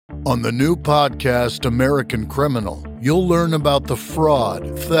On the new podcast, American Criminal, you'll learn about the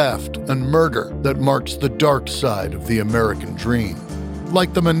fraud, theft, and murder that marks the dark side of the American dream.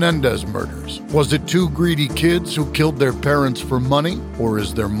 Like the Menendez murders. Was it two greedy kids who killed their parents for money, or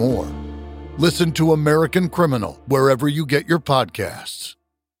is there more? Listen to American Criminal wherever you get your podcasts.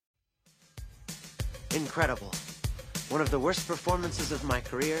 Incredible. One of the worst performances of my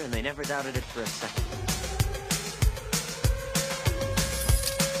career, and they never doubted it for a second.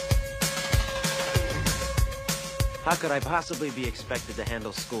 How could I possibly be expected to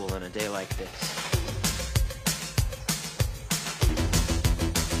handle school on a day like this?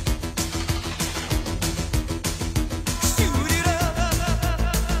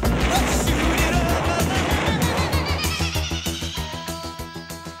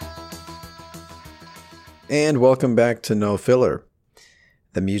 And welcome back to No Filler,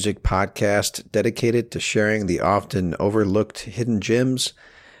 the music podcast dedicated to sharing the often overlooked hidden gems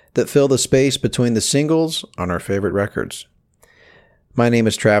that fill the space between the singles on our favorite records. My name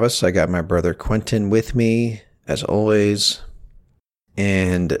is Travis. I got my brother Quentin with me, as always.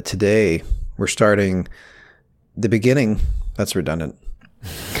 And today we're starting the beginning. That's redundant.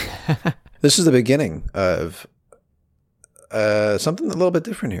 This is the beginning of something a little bit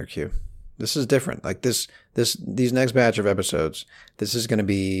different here, Q. This is different. Like these next batch of episodes, this is going to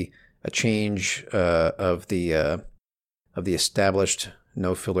be a change of the established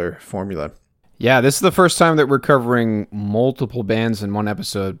No Filler formula. Yeah, this is the first time that we're covering multiple bands in one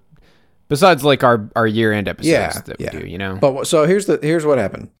episode, besides like our year-end episodes we do, you know? But so here's what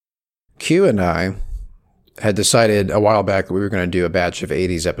happened. Q and I had decided a while back that we were going to do a batch of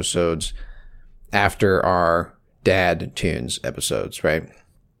 80s episodes after our Dad Tunes episodes, right?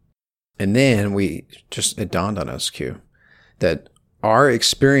 And then it dawned on us, Q, that our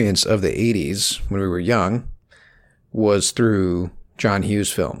experience of the 80s when we were young was through John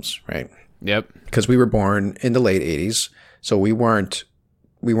Hughes films, right? Yep. Because we were born in the late 80s, so we weren't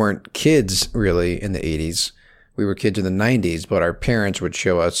kids really in the 80s. We were kids in the 90s, but our parents would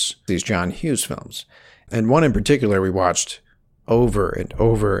show us these John Hughes films. And one in particular we watched over and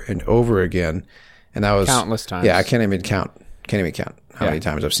over and over again. And that was countless times. Yeah, I can't even count how many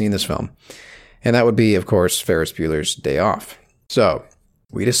times I've seen this film. And that would be, of course, Ferris Bueller's Day Off. So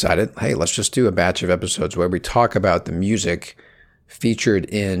we decided, hey, let's just do a batch of episodes where we talk about the music featured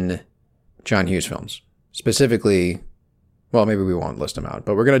in John Hughes films. Specifically, well, maybe we won't list them out,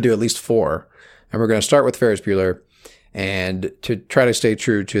 but we're going to do at least 4. And we're going to start with Ferris Bueller, and to try to stay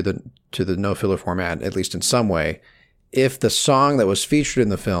true to the no filler format, at least in some way. If the song that was featured in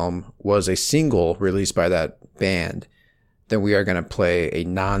the film was a single released by that band, then we are going to play a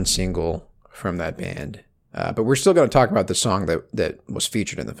non-single from that band. But we're still going to talk about the song that was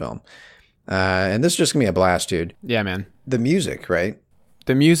featured in the film. And this is just going to be a blast, dude. Yeah, man. The music, right?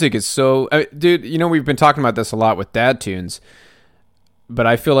 The music is so... dude, you know, we've been talking about this a lot with Dad Tunes, but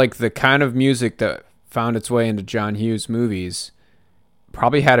I feel like the kind of music that found its way into John Hughes movies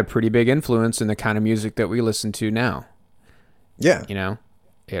probably had a pretty big influence in the kind of music that we listen to now. Yeah. You know?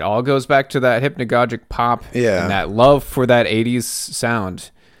 It all goes back to that hypnagogic pop and that love for that 80s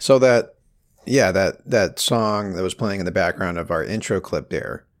sound. So that song that was playing in the background of our intro clip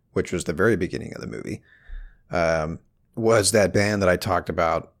there, which was the very beginning of the movie, was that band that I talked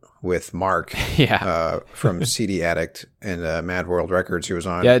about with Mark from CD Addict and Mad World Records who was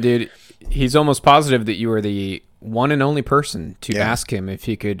on. Yeah, dude. He's almost positive that you were the one and only person to ask him if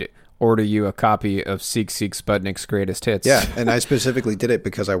he could order you a copy of Seek Sputnik's Greatest Hits. Yeah, and I specifically did it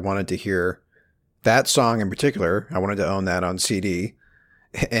because I wanted to hear that song in particular. I wanted to own that on CD,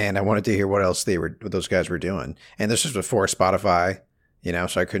 and I wanted to hear what else what those guys were doing. And this was before Spotify, you know,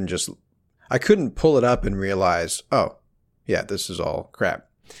 so I couldn't pull it up and realize, oh, yeah, this is all crap.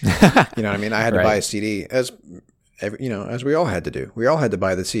 You know what I mean? I had to buy a CD as we all had to do. We all had to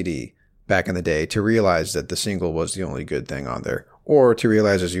buy the CD back in the day to realize that the single was the only good thing on there. Or to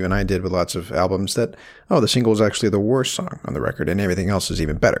realize, as you and I did with lots of albums, that, the single is actually the worst song on the record and everything else is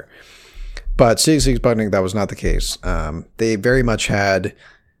even better. But Seek Sputnik, that was not the case. They very much had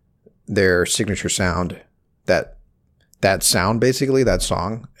their signature sound, that sound, basically, that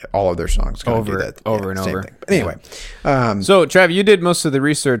song, all of their songs. Over and over. Thing. But anyway. So, Trav, you did most of the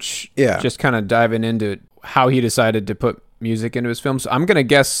research just kind of diving into how he decided to put music into his films. I'm going to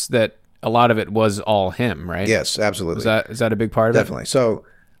guess that a lot of it was all him, right? Yes, absolutely. Is that a big part of Definitely. it? So,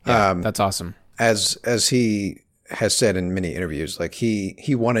 that's awesome. As he has said in many interviews, like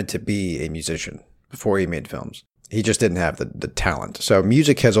he wanted to be a musician before he made films. He just didn't have the talent. So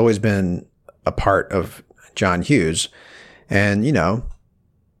music has always been a part of John Hughes. And,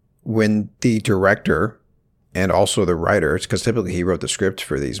 when the director and also the writer. It's because typically he wrote the script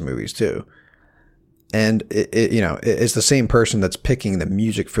for these movies too. And it's the same person that's picking the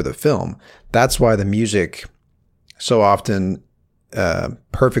music for the film. That's why the music so often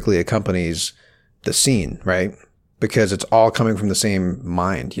perfectly accompanies the scene, right? Because it's all coming from the same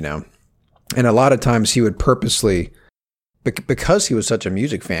mind, And a lot of times he would purposely, because he was such a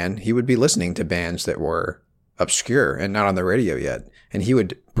music fan, he would be listening to bands that were obscure and not on the radio yet. And he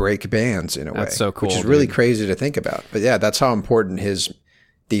would break bands in a way. That's so cool, which is really crazy to think about. But yeah, that's how important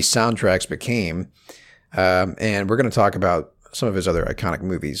these soundtracks became. And we're going to talk about some of his other iconic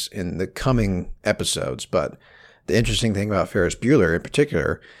movies in the coming episodes. But the interesting thing about Ferris Bueller in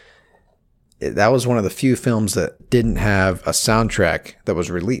particular, that was one of the few films that didn't have a soundtrack that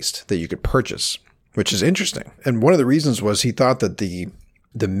was released that you could purchase, which is interesting. And one of the reasons was he thought that the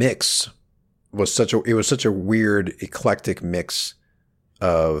mix was such a weird, eclectic mix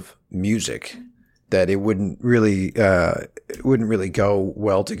of music that it wouldn't really go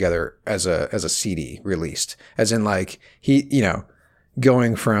well together as a CD released. As in, like, he,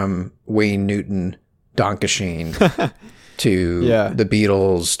 going from Wayne Newton, Donkasheen to the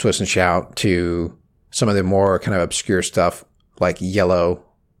Beatles, Twist and Shout, to some of the more kind of obscure stuff like Yellow,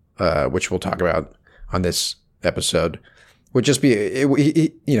 which we'll talk about on this episode, would just be,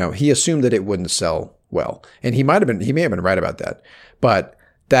 he assumed that it wouldn't sell well. And he may have been right about that. But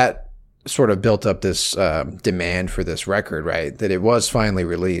that sort of built up this demand for this record, right? That it was finally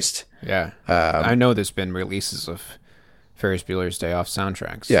released. Yeah. I know there's been releases of Ferris Bueller's Day Off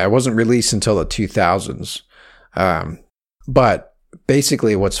soundtracks. Yeah, it wasn't released until the 2000s. But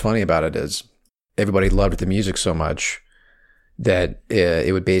basically what's funny about it is everybody loved the music so much that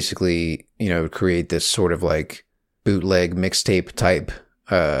it would basically, create this sort of like bootleg mixtape type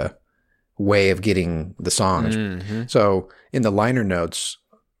way of getting the songs. Mm-hmm. So in the liner notes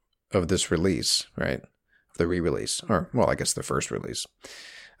of this release, right, the re-release, or, well, I guess the first release,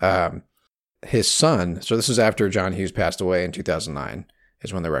 his son, so this is after John Hughes passed away in 2009,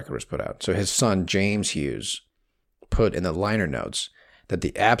 is when the record was put out. So his son, James Hughes, put in the liner notes that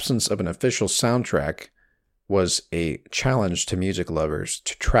the absence of an official soundtrack was a challenge to music lovers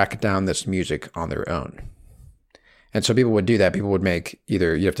to track down this music on their own. And so people would do that. People would make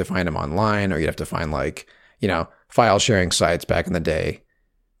either you have to find them online or you'd have to find file sharing sites back in the day,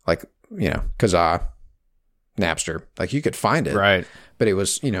 like, Kazaa, Napster. Like you could find it. Right. But it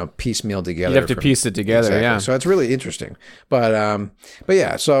was, piecemeal together. You have to piece it together. Exactly. Yeah. So it's really interesting. But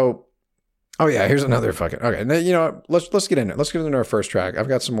yeah, so, oh yeah, here's another fucking, okay. Now, let's get into it. Let's get into our first track. I've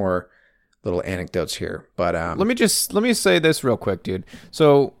got some more little anecdotes here, but let me say this real quick, dude.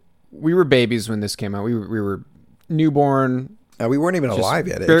 So we were babies when this came out. We were newborn. We weren't even alive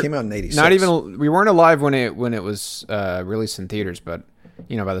yet. It came out in '86. We weren't alive when it was released in theaters, but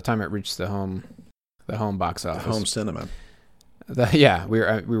by the time it reached the home box office, home cinema. We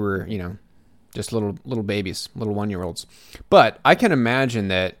were just little babies, little 1-year-olds. But I can imagine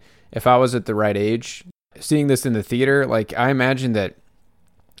that if I was at the right age, seeing this in the theater, like I imagine that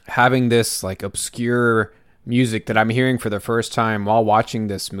having this like obscure music that I'm hearing for the first time while watching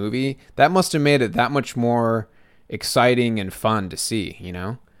this movie, that must have made it that much more exciting and fun to see,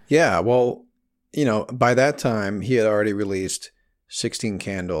 Yeah, well, by that time he had already released 16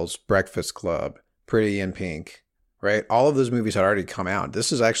 Candles, Breakfast Club, Pretty in Pink, right? All of those movies had already come out.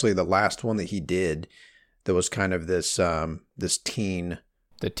 This is actually the last one that he did that was kind of this this teen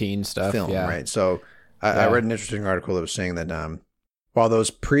stuff film, yeah. Right? So I read an interesting article that was saying that while those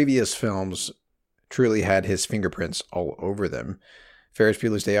previous films truly had his fingerprints all over them, Ferris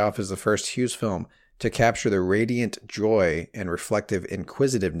Bueller's Day Off is the first Hughes film to capture the radiant joy and reflective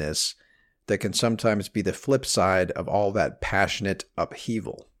inquisitiveness that can sometimes be the flip side of all that passionate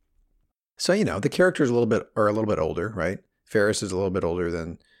upheaval. So, the characters are a little bit older, right? Ferris is a little bit older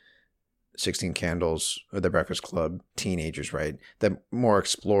than 16 Candles or The Breakfast Club teenagers, right? That more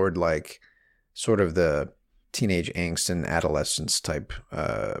explored like sort of the teenage angst and adolescence type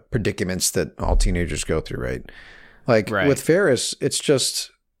predicaments that all teenagers go through, right? Like with Ferris, it's just,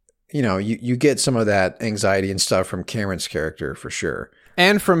 you get some of that anxiety and stuff from Cameron's character for sure.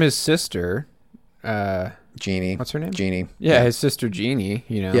 And from his sister, Jeannie. What's her name? Jeannie. Yeah, his sister Jeannie,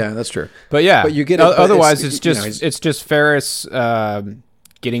 Yeah, that's true. But yeah, but you get otherwise it's just Ferris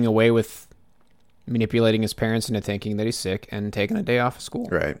getting away with manipulating his parents into thinking that he's sick and taking a day off of school.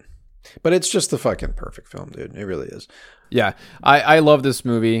 Right. But it's just the fucking perfect film, dude. It really is. Yeah. I love this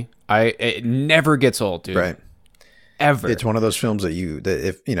movie. It never gets old, dude. Right. Ever. It's one of those films that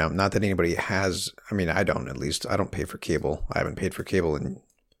if not that anybody has, I mean, I don't, at least I don't pay for cable. I haven't paid for cable in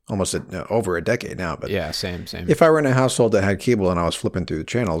almost over a decade now. But yeah, same. If I were in a household that had cable and I was flipping through the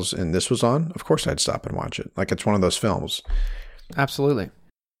channels and this was on, of course I'd stop and watch it. Like, it's one of those films. Absolutely.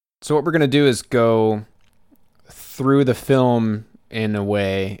 So what we're going to do is go through the film in a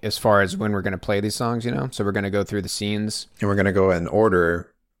way as far as when we're going to play these songs, you know? So we're going to go through the scenes. And we're going to go in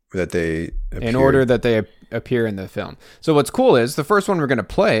order that they appear. In order that they appear in the film. So what's cool is the first one we're going to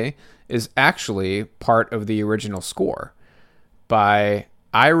play is actually part of the original score by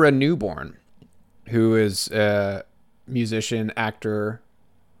Ira Newborn, who is a musician, actor,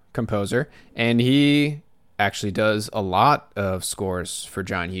 composer, and he actually does a lot of scores for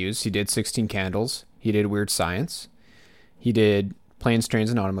John Hughes. He did 16 Candles. He did Weird Science. He did Planes, Trains,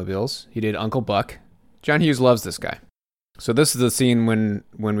 and Automobiles. He did Uncle Buck. John Hughes loves this guy. So this is the scene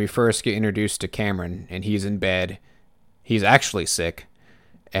when we first get introduced to Cameron, and he's in bed. He's actually sick,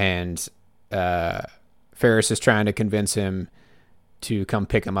 and Ferris is trying to convince him to come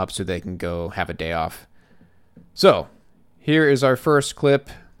pick him up so they can go have a day off. So here is our first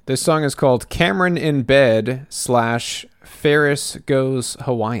clip. This song is called Cameron in Bed / Ferris Goes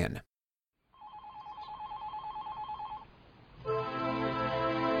Hawaiian.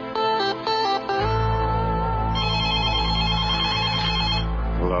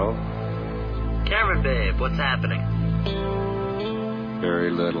 Hello? Cameron, babe, what's happening?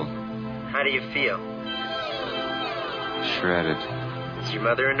 Very little. How do you feel? Shredded. Is your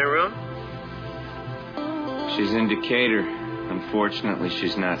mother in the room? She's in Decatur. Unfortunately,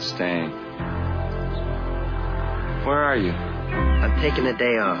 she's not staying. Where are you? I'm taking a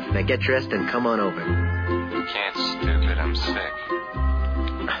day off. Now get dressed and come on over. You can't, stupid. I'm sick.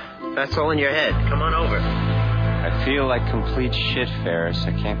 That's all in your head. Come on over. I feel like complete shit, Ferris.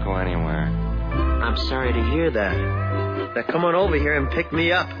 I can't go anywhere. I'm sorry to hear that. Now come on over here and pick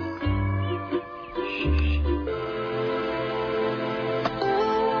me up.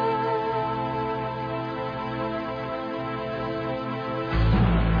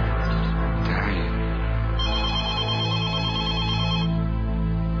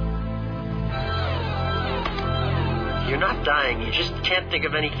 You're not dying. You just can't think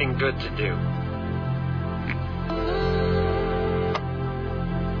of anything good to do.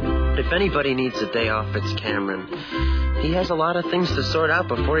 If anybody needs a day off, it's Cameron. He has a lot of things to sort out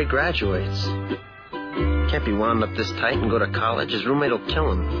before he graduates. Can't be wound up this tight and go to college. His roommate will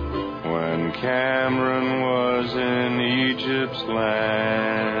kill him. When Cameron was in Egypt's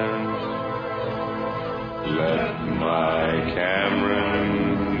land, let my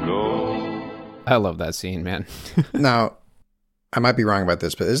Cameron go. I love that scene, man. Now, I might be wrong about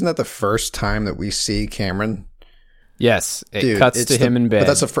this, but isn't that the first time that we see Cameron? Yes, it cuts to him in bed.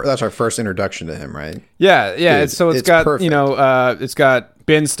 But that's our first introduction to him, right? Yeah. Dude, it's got perfect. It's got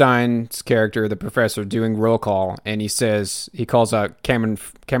Ben Stein's character, the professor, doing roll call, and he calls out Cameron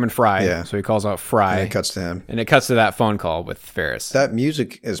Fry. Yeah. So he calls out Fry. And it cuts to him, and it cuts to that phone call with Ferris. That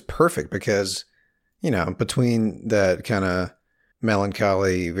music is perfect because, between that kind of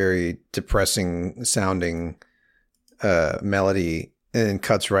melancholy, very depressing sounding melody, and then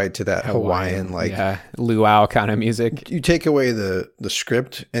cuts right to that Hawaiian luau kind of music. You take away the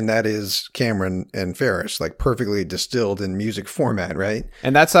script, and that is Cameron and Ferris, like perfectly distilled in music format, right?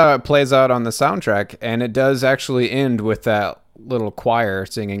 And that's how it plays out on the soundtrack. And it does actually end with that little choir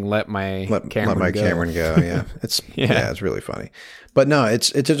singing "Let my Cameron Go." Yeah, it's it's really funny. But no,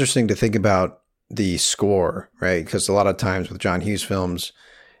 it's interesting to think about the score, right? Because a lot of times with John Hughes films,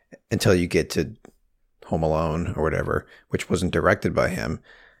 until you get to Home Alone or whatever, which wasn't directed by him,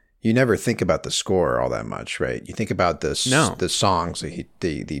 you never think about the score all that much, right? You think about the songs,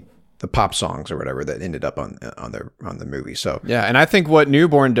 the pop songs or whatever that ended up on the movie. So yeah, and I think what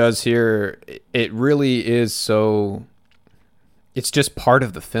Newborn does here, it really is so. It's just part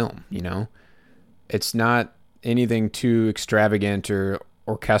of the film, It's not anything too extravagant or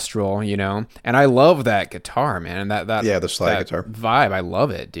orchestral, And I love that guitar, man. And the slide guitar vibe, I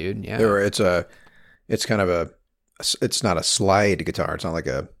love it, dude. Yeah, it's kind of it's not a slide guitar. It's not like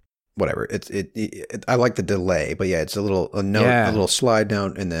a whatever. I like the delay, but yeah, it's a little a little slide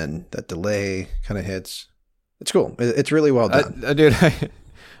down, and then that delay kind of hits. It's cool. It's really well done, dude.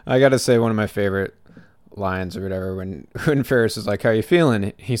 I got to say, one of my favorite lines or whatever when Ferris is like, "How you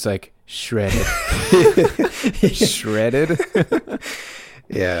feeling?" He's like, "Shredded." Shredded.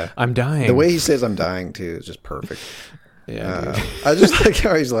 Yeah, I'm dying. The way he says "I'm dying" too is just perfect. Yeah, I just like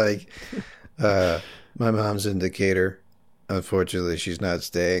how he's like, my mom's in Decatur. Unfortunately, she's not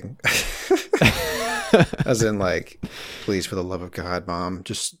staying. As in, like, please, for the love of God, Mom,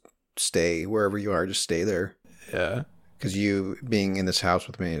 just stay wherever you are. Just stay there. Yeah. Because you being in this house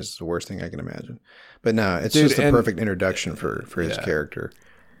with me is the worst thing I can imagine. But no, it's just the perfect introduction for his character.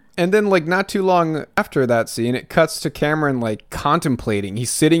 And then, like, not too long after that scene, it cuts to Cameron, like, contemplating. He's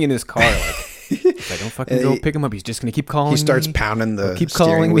sitting in his car, like, he's like, don't fucking go pick him up. He's just going to keep calling me. He starts pounding the keep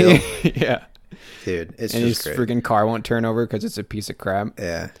steering calling wheel. me. Yeah. Dude, it's and just his great. freaking car won't turn over because it's a piece of crap.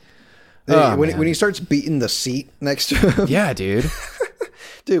 Yeah. Oh, when he starts beating the seat next to him. Yeah, dude.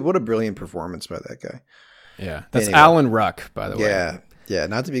 Dude, what a brilliant performance by that guy. Yeah. That's Anyway. Alan Ruck, by the way. Yeah. Yeah,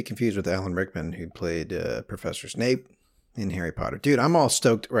 not to be confused with Alan Rickman, who played Professor Snape in Harry Potter. Dude, I'm all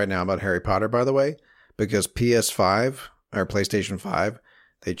stoked right now about Harry Potter, by the way, because PS5 or PlayStation 5,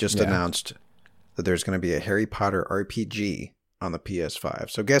 they just announced that there's going to be a Harry Potter RPG on the PS5.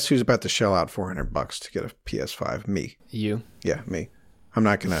 So guess who's about to shell out $400 to get a PS5? Me. You? Yeah, me. I'm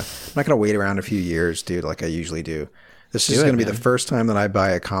not gonna wait around a few years, dude, like I usually do. This is going to be the first time that I buy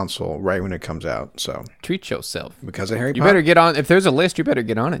a console right when it comes out. So treat yourself because of Harry Potter. You better get on. If there's a list, you better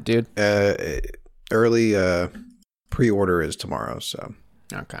get on it, dude. Early pre-order is tomorrow. So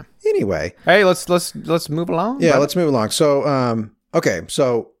okay. Anyway, hey, let's move along. Yeah, let's move along. So okay.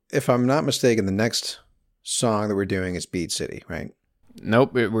 So if I'm not mistaken, the next song that we're doing is Beat City, right?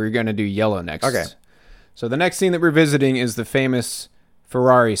 Nope, we're gonna do Yellow next. Okay. So the next scene that we're visiting is the famous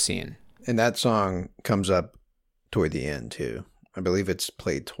Ferrari scene, and that song comes up toward the end too. I believe it's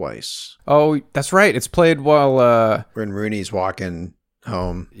played twice. Oh, that's right. It's played while when Rooney's walking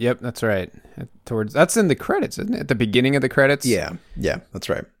home. Yep, that's right. That's in the credits, isn't it? At the beginning of the credits. Yeah, that's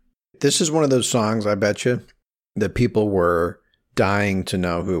right. This is one of those songs, I bet you, that people were dying to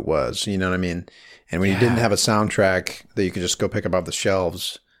know who it was. You know what I mean? And when you didn't have a soundtrack that you could just go pick up off the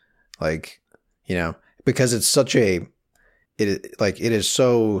shelves, like, you know, because it's such it is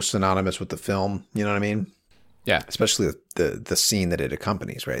so synonymous with the film. You know what I mean? Yeah, especially the scene that it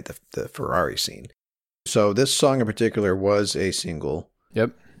accompanies, right? The Ferrari scene. So this song in particular was a single.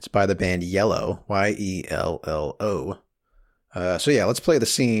 Yep. It's by the band Yellow, Yello. So yeah, let's play the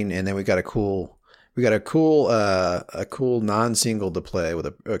scene, and then we got a cool non-single to play with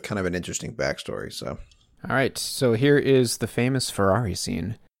a kind of an interesting backstory. So, all right. So here is the famous Ferrari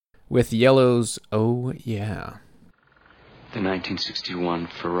scene with Yellow's "Oh Yeah." The 1961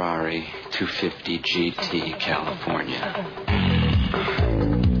 Ferrari 250 GT California.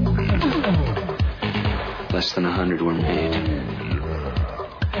 Less than 100 were made.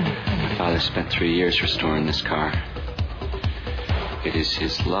 My father spent 3 years restoring this car. It is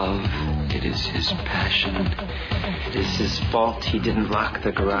his love. It is his passion. It is his fault he didn't lock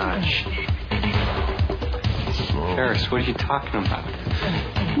the garage. Ferris, what are you talking about?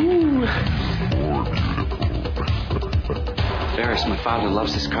 Ferris, my father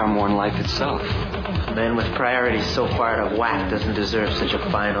loves this car more than life itself. A man with priorities so far out of whack doesn't deserve such a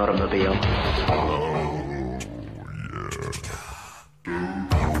fine automobile.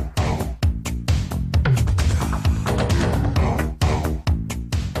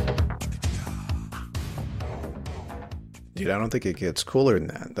 Dude, I don't think it gets cooler than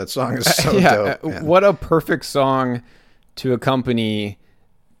that. That song is so dope. Man. What a perfect song to accompany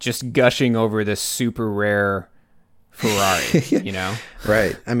just gushing over this super rare Ferrari, you know?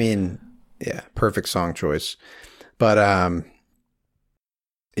 Right. I mean, yeah, perfect song choice. But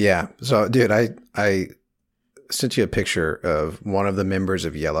yeah. So, dude, I sent you a picture of one of the members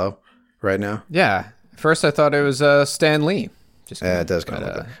of Yellow right now. Yeah. First, I thought it was Stan Lee. It does kind of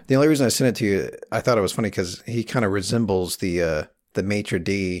look like. The only reason I sent it to you, I thought it was funny because he kind of resembles the maitre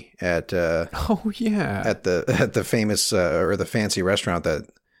d' at at the famous or the fancy restaurant that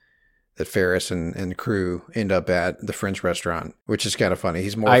Ferris and crew end up at, the French restaurant, which is kind of funny.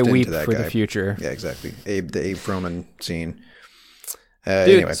 He's morphed into that guy. I weep for the future. Yeah, exactly. The Abe Froman scene. Dude,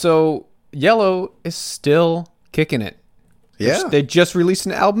 anyway. So Yellow is still kicking it. Yeah. They just released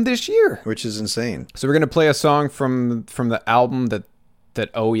an album this year. Which is insane. So we're going to play a song from the album that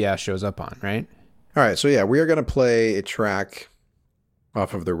Oh Yeah shows up on, right? All right. So yeah, we are going to play a track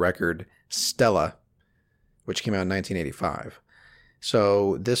off of the record Stella, which came out in 1985.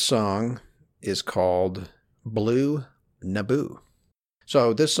 So this song is called Blue Naboo.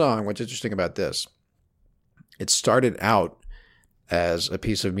 So this song, what's interesting about this, it started out as a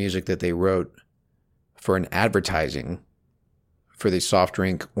piece of music that they wrote for an advertising for the soft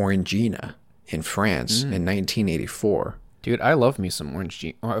drink Orangina in France in 1984. Dude, I love me some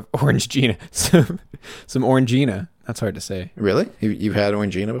Orangina. some Orangina. That's hard to say. Really? You've had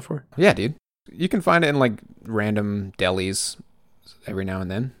Orangina before? Yeah, dude. You can find it in like random delis every now and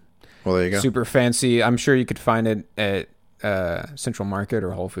then. Well, there you go. Super fancy. I'm sure you could find it at Central Market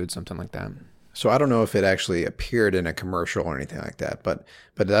or Whole Foods, something like that. So I don't know if it actually appeared in a commercial or anything like that, but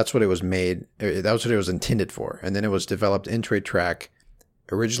that's what it was made. That was what it was intended for. And then it was developed into a track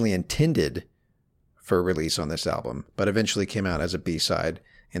originally intended for release on this album, but eventually came out as a B-side.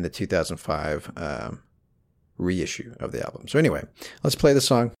 in the 2005 reissue of the album. So anyway, let's play the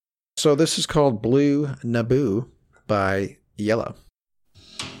song. So this is called Blue Naboo by Yellow.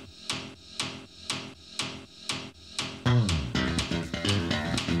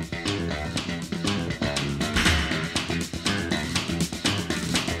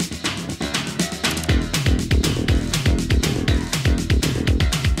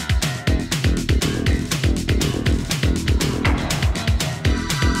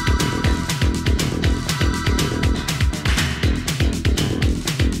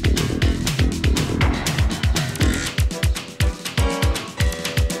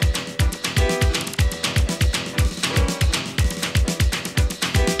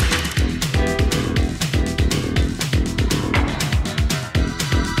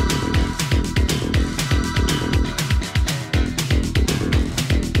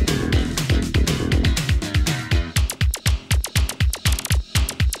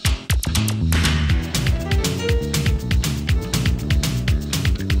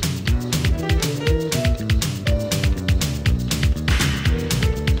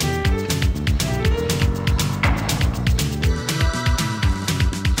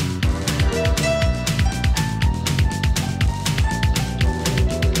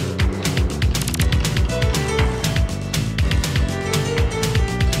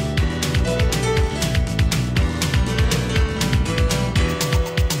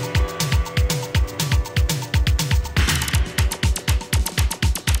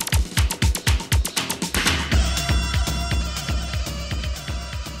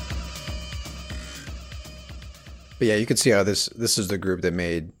 But yeah, you can see how this is the group that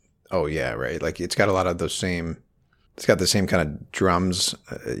made Oh Yeah, right? Like it's got a lot of those same, it's got the same kind of drums,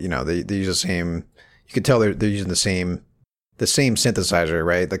 you know, they use the same, you can tell they're using the same synthesizer,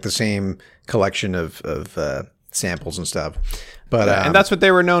 right? Like the same collection of samples and stuff. But and that's what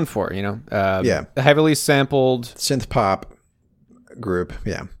they were known for, you know. Yeah, heavily sampled synth pop group.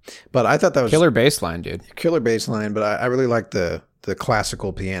 Yeah, but I thought that was killer bass line, dude. Killer bass line. But I really like the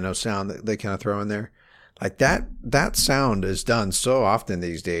classical piano sound that they kind of throw in there. Like that sound is done so often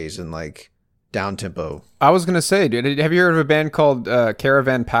these days in like down tempo. I was gonna say, dude, have you heard of a band called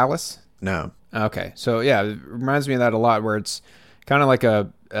Caravan Palace? No. Okay, so yeah, it reminds me of that a lot, where it's kind of like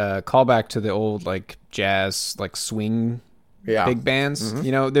a callback to the old like jazz, like swing, big bands. Mm-hmm.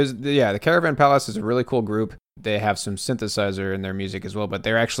 You know, the Caravan Palace is a really cool group. They have some synthesizer in their music as well, but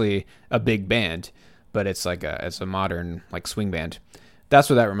they're actually a big band. But it's like it's a modern like swing band. That's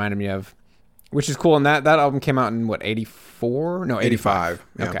what that reminded me of, which is cool. And that album came out in what, 84? No, 85.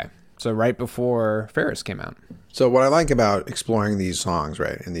 Yeah. Okay, so right before Ferris came out. So what I like about exploring these songs,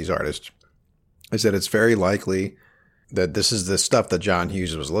 right, and these artists, is that it's very likely that this is the stuff that John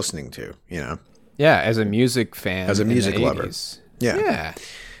Hughes was listening to, you know? Yeah, as a music fan. As a music lover. 80s. Yeah.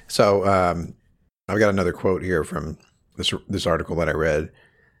 So I've got another quote here from this article that I read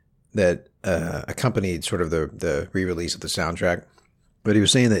that accompanied sort of the re-release of the soundtrack. But he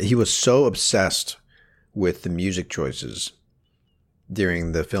was saying that he was so obsessed with the music choices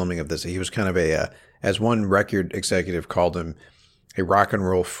during the filming of this. He was kind of as one record executive called him, a rock and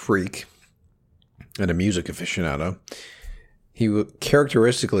roll freak and a music aficionado. He was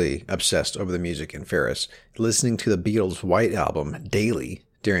characteristically obsessed over the music in Ferris, listening to the Beatles' White Album daily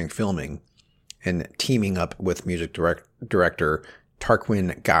during filming and teaming up with music director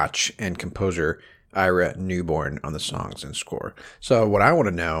Tarquin Gotch and composer Ira Newborn on the songs and score. So what I want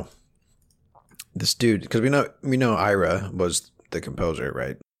to know, this dude, because we know Ira was the composer,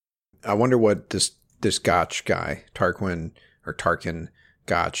 right? I wonder what this Gotch guy, Tarquin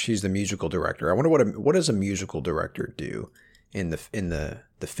Gotch, he's the musical director. I wonder what does a musical director do in the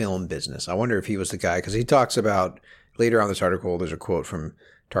film business? I wonder if he was the guy, because he talks about later on this article. There's a quote from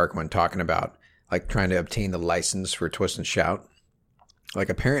Tarquin talking about like trying to obtain the license for Twist and Shout. Like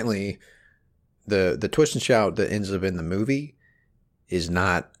apparently, the Twist and Shout that ends up in the movie is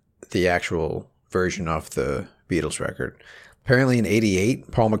not the actual version of the Beatles record. Apparently, in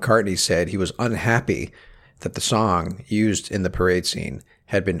 '88, Paul McCartney said he was unhappy that the song used in the parade scene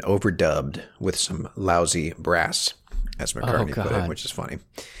had been overdubbed with some lousy brass, as McCartney put it, which is funny.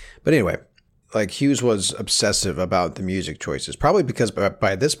 But anyway, like Hughes was obsessive about the music choices, probably because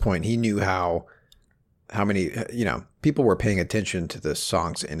by this point he knew how many, you know, people were paying attention to the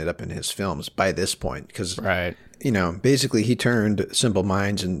songs that ended up in his films by this point. Because, right, you know, basically he turned Simple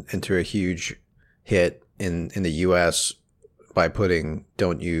Minds into a huge hit in the U.S. by putting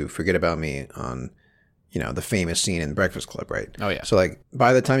Don't You Forget About Me on, you know, the famous scene in Breakfast Club, right? Oh, yeah. So, like,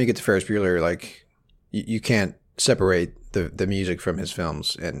 by the time you get to Ferris Bueller, like, you can't separate the music from his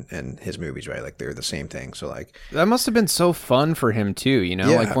films and his movies, right? Like they're the same thing. So like that must have been so fun for him too, you know?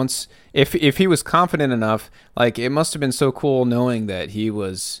 Yeah. Like once if he was confident enough, like it must have been so cool knowing that he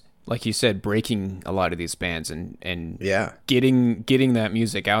was, like you said, breaking a lot of these bands and yeah. getting that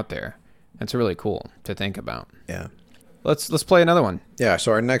music out there. That's really cool to think about. Yeah. Let's play another one. Yeah,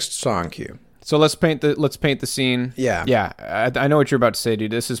 so our next song cue. So let's paint the scene. Yeah. Yeah. I know what you're about to say,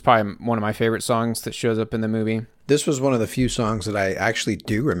 dude. This is probably one of my favorite songs that shows up in the movie. This was one of the few songs that I actually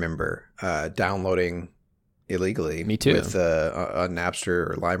do remember downloading illegally. Me too. With on Napster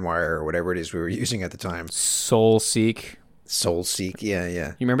or LimeWire or whatever it is we were using at the time. Soul Seek. Yeah.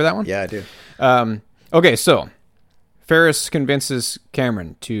 You remember that one? Yeah, I do. Okay, so Ferris convinces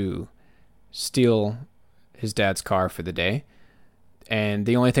Cameron to steal his dad's car for the day. And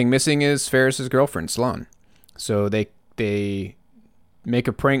the only thing missing is Ferris's girlfriend, Sloane. So they make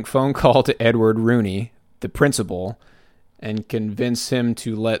a prank phone call to Edward Rooney, the principal, and convince him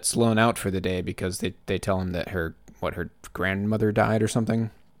to let Sloane out for the day because they tell him that her grandmother died or something.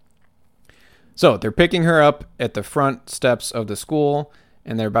 So they're picking her up at the front steps of the school,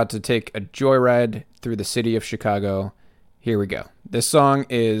 and they're about to take a joyride through the city of Chicago. Here we go. This song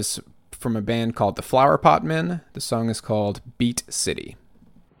is from a band called the Flower Pot Men. The song is called Beat City.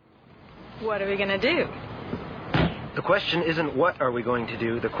 What are we gonna do? The question isn't what are we going to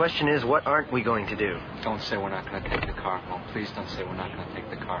do. The question is what aren't we going to do. Don't say we're not going to take the car home. Please don't say we're not going to take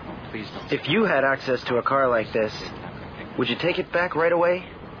the car home. Please don't say If you had access to a car like this, we're not going to take would you take it back right away?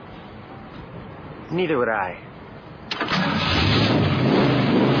 Neither would I.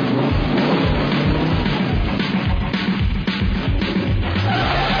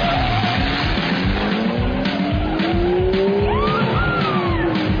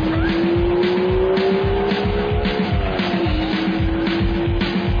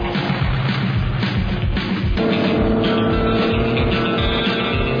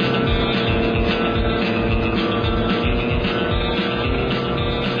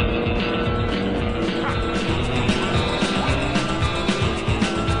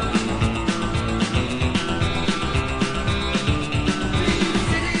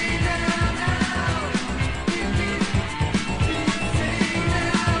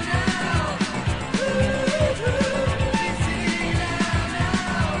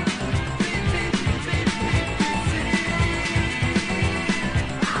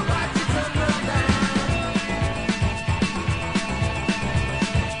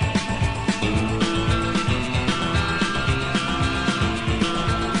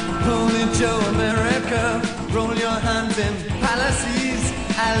 Joe America, roll your hands in palaces.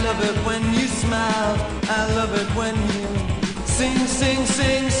 I love it when you smile. I love it when you sing, sing,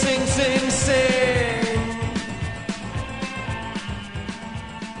 sing, sing, sing, sing.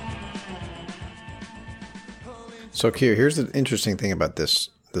 So Q, here's the interesting thing about this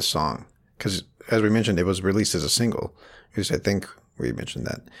song, because as we mentioned, it was released as a single. Because I think we mentioned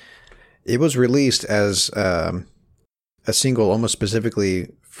that it was released as a single, almost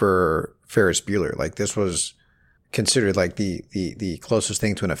specifically for Ferris Bueller. Like this was considered like the closest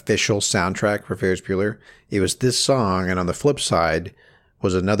thing to an official soundtrack for Ferris Bueller. It was this song, and on the flip side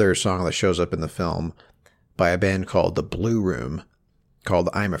was another song that shows up in the film by a band called The Blue Room, called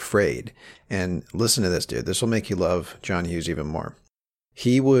I'm Afraid. And listen to this, dude. This will make you love John Hughes even more.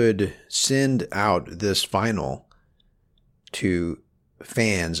 He would send out this vinyl to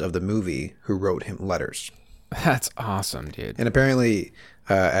fans of the movie who wrote him letters. That's awesome, dude. And apparently,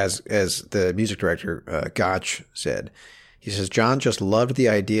 as the music director, Gotch, said, he says, John just loved the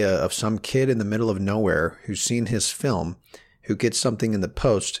idea of some kid in the middle of nowhere who's seen his film, who gets something in the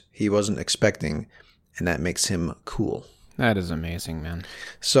post he wasn't expecting, and that makes him cool. That is amazing, man.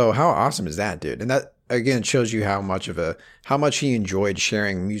 So how awesome is that, dude? And that, again, shows you how much he enjoyed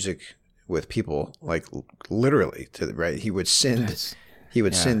sharing music with people, like literally, right? He would send these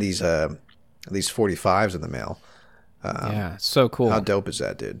 45s in the mail. Yeah, so cool. How dope is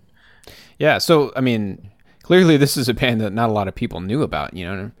that, dude? Yeah, so, I mean, clearly this is a band that not a lot of people knew about, you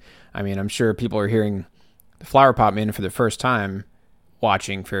know? I mean, I'm sure people are hearing the Flower Pot Men for the first time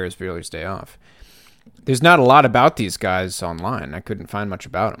watching Ferris Bueller's Day Off. There's not a lot about these guys online. I couldn't find much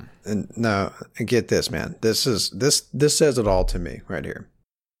about them. And no, get this, man. This says it all to me right here.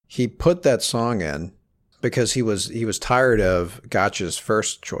 He put that song in because he was tired of Gotch's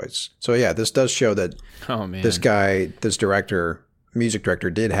first choice. So yeah, this does show that this guy, this music director,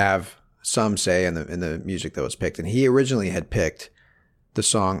 did have some say in the music that was picked. And he originally had picked the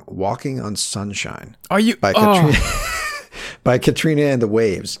song "Walking on Sunshine" by Katrina and the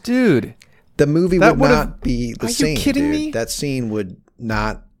Waves. Dude, the movie would not be the same. Are you kidding dude. me? That scene would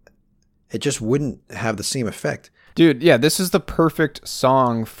not it just wouldn't have the same effect. Dude, yeah, this is the perfect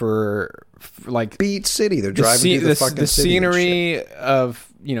song for like Beat City. They're driving through the fucking the city and scenery of,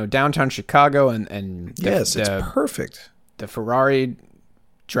 you know, downtown Chicago and yes, it's perfect. The Ferrari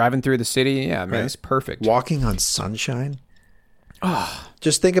driving through the city. Yeah, man, it's perfect. Walking on sunshine. Oh,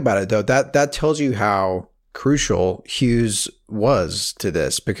 just think about it though. That tells you how crucial Hughes was to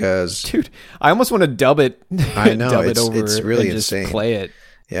this, because dude, I almost want to dub it. I know dub it's, it over it's really and just insane. Play it.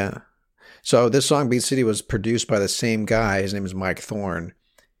 Yeah. So this song Beat City was produced by the same guy. His name is Mike Thorne,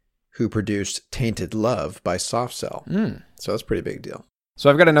 who produced Tainted Love by Soft Cell. So that's a pretty big deal. So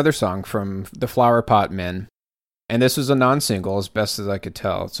I've got another song from the Flower Pot Men, and this was a non-single as best as I could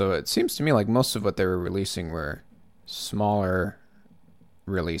tell. So it seems to me like most of what they were releasing were smaller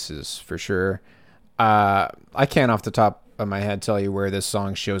releases for sure. I can't off the top of my head tell you where this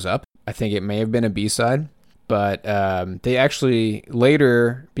song shows up. I think it may have been a B-side, but they actually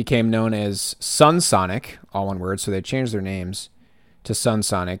later became known as Sun Sonic, all one word, so they changed their names to Sun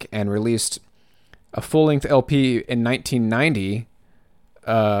Sonic and released a full-length LP in 1990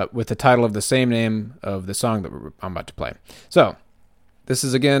 with the title of the same name of the song that I'm about to play. So this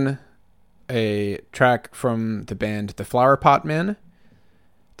is, again, a track from the band The Flower Pot Men.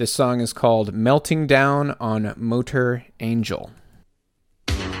 This song is called Melting Down on Motor Angel.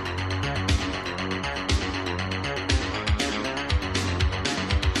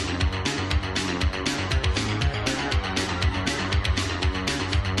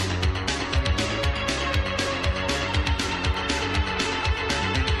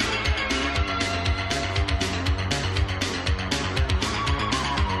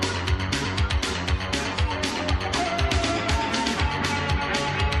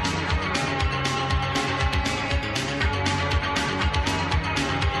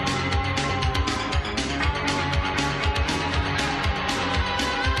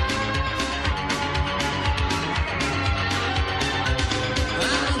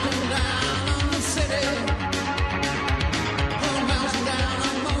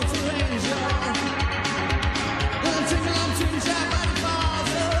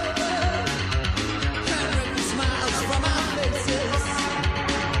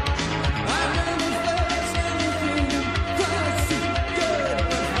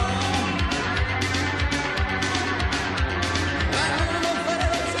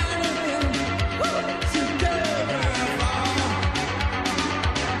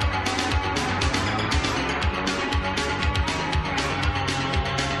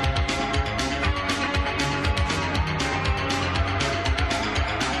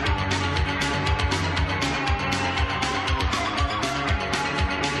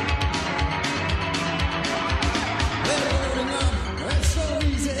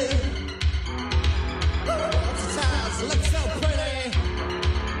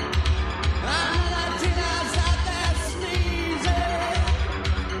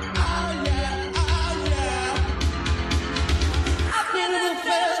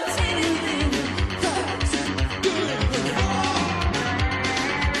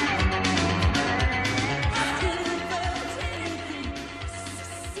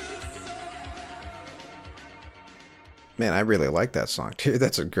 Man, I really like that song, dude.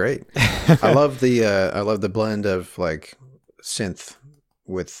 That's a great. I love the blend of like synth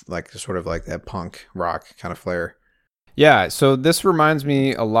with like sort of like that punk rock kind of flair. Yeah, so this reminds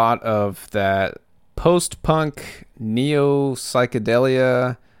me a lot of that post-punk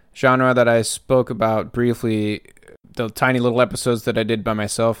neo-psychedelia genre that I spoke about briefly, the tiny little episodes that I did by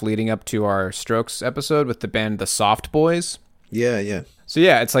myself leading up to our Strokes episode with the band The Soft Boys. Yeah, yeah. So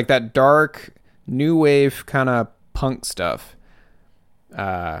yeah, it's like that dark, new wave kind of punk stuff.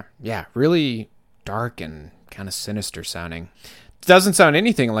 Yeah, really dark and kind of sinister sounding. It doesn't sound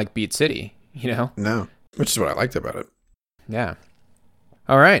anything like Beat City, you know? No, which is what I liked about it. Yeah.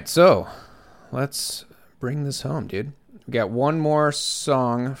 All right, so let's bring this home, dude. We got one more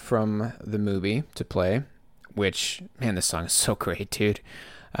song from the movie to play, which, man, this song is so great, dude.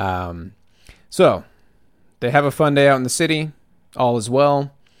 So they have a fun day out in the city. All is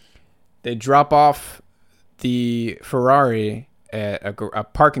well. They drop off the Ferrari at a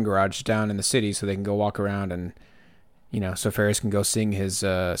parking garage down in the city so they can go walk around and, you know, so Ferris can go sing his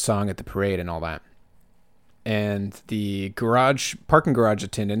song at the parade and all that. And the parking garage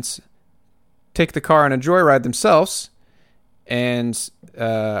attendants take the car on a joyride themselves, and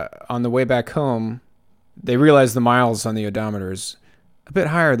on the way back home, they realize the miles on the odometer is a bit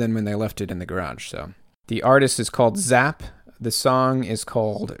higher than when they left it in the garage. So the artist is called Zap. The song is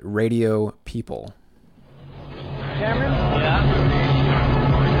called Radio People. Cameron? Yeah?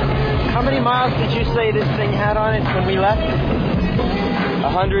 How many miles did you say this thing had on it when we left?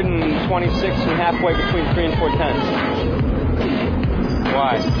 126 and halfway between 3 and 4/10.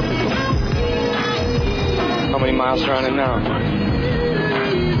 Why? How many miles are on it now?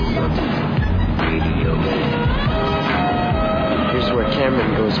 Here's where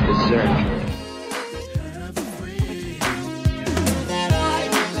Cameron goes berserk.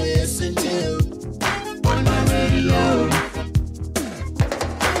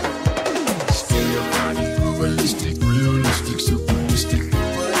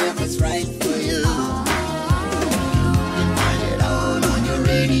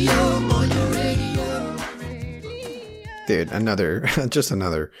 Dude, just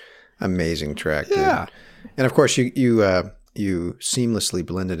another amazing track. Yeah. Dude. And of course, you seamlessly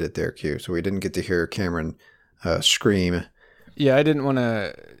blended it there, Q. So we didn't get to hear Cameron scream. Yeah, I didn't want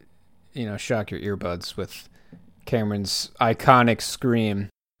to, shock your earbuds with Cameron's iconic scream.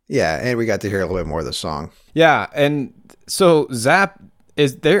 Yeah, and we got to hear a little bit more of the song. Yeah, and so Zapp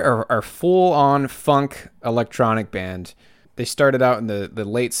they are full on funk electronic band. They started out in the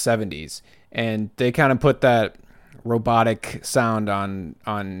late 70s, and they kind of put that robotic sound on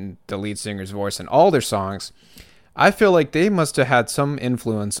the lead singer's voice in all their songs. I feel like they must have had some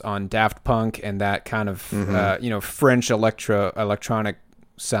influence on Daft Punk and that kind of French electronic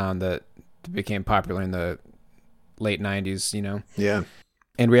sound that became popular in the late 90s, Yeah.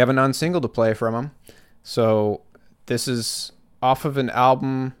 And we have a non-single to play from them. So this is off of an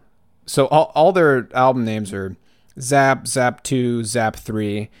album. So all their album names are Zapp, Zapp 2, Zapp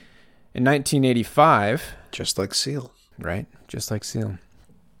 3. In 1985... Just like Seal. Right? Just like Seal.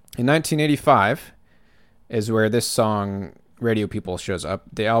 In 1985 is where this song, Radio People, shows up.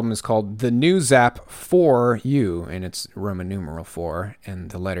 The album is called The New Zapp 4U, and it's Roman numeral 4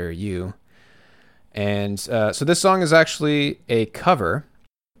 and the letter U. And so this song is actually a cover.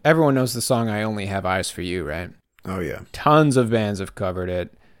 Everyone knows the song I Only Have Eyes for You, right? Oh, yeah. Tons of bands have covered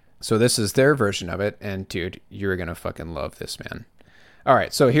it. So this is their version of it, and dude, you're going to fucking love this, man. All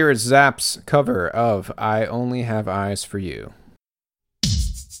right, so here is Zapp's cover of I Only Have Eyes for You.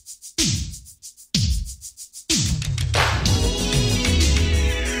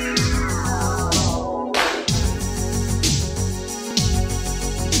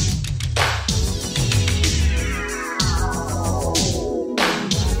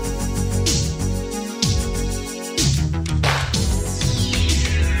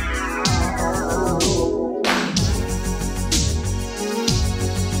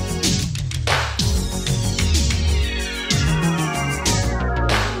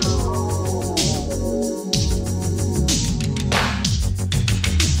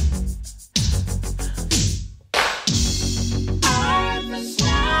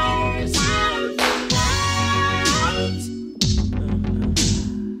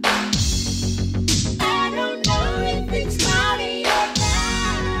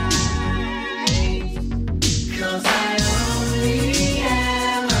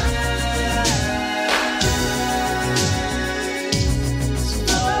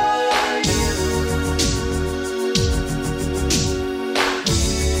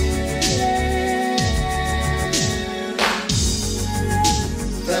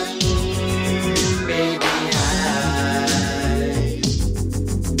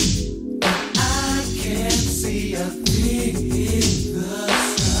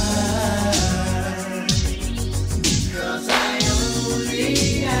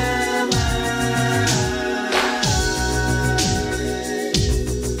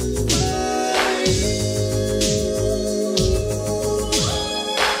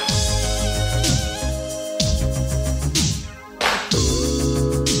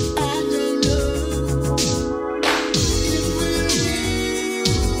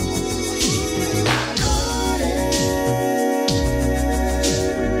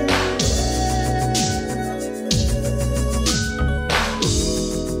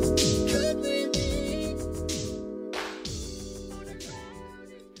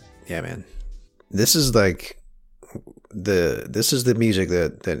 Yeah, man. This is like the music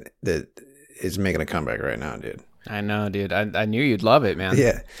that is making a comeback right now, dude. I know, dude. I knew you'd love it, man.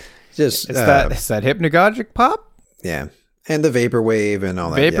 Yeah. Just it's that hypnagogic pop? Yeah. And the vaporwave and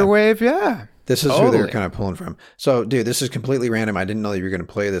all that. Vaporwave, yeah. This is who they're kind of pulling from. So, dude, this is completely random. I didn't know that you were going to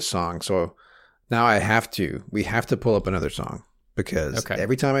play this song. So now we have to pull up another song because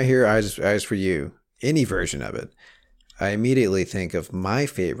every time I hear Eyes for You, any version of it, I immediately think of my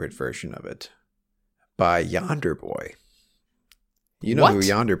favorite version of it by Yonder Boy. You know who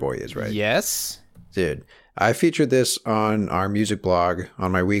Yonder Boy is, right? Yes. Dude, I featured this on our music blog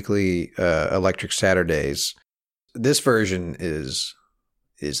on my weekly Electric Saturdays. This version is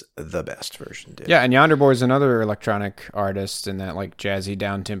is the best version, dude. Yeah, and Yonder Boy is another electronic artist in that like jazzy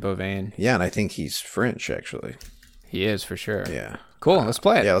down-tempo vein. Yeah, and I think he's French, actually. He is, for sure. Yeah. Cool, let's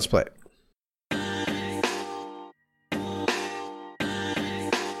play it. Yeah, let's play it.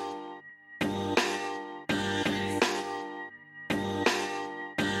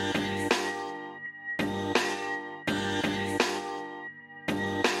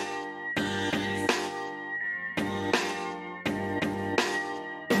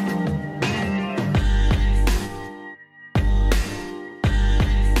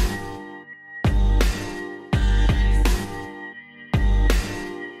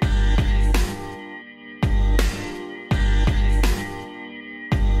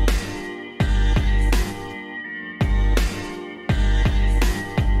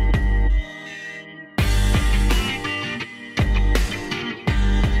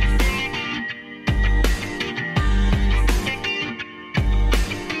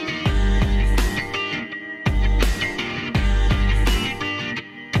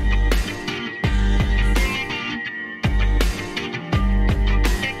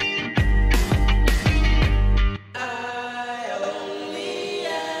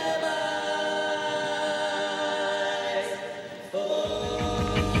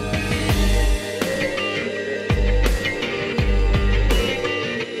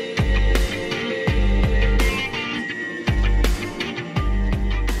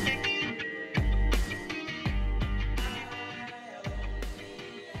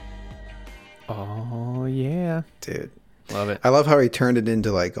 Oh, yeah. Dude. Love it. I love how he turned it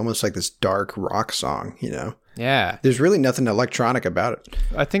into like almost like this dark rock song, you know? Yeah. There's really nothing electronic about it.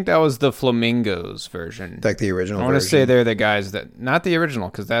 I think that was the Flamingos version. Like the original I want to version. say they're the guys that... Not the original,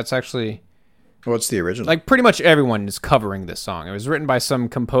 because that's actually... What's the original? Like, pretty much everyone is covering this song. It was written by some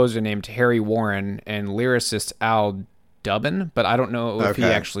composer named Harry Warren and lyricist Al Dubin, but I don't know if he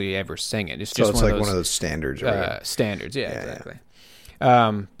actually ever sang it. It's so just it's one like of those, one of those standards. Right? Standards, yeah, exactly.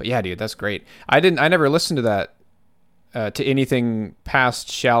 But yeah, dude, that's great. I never listened to that, to anything past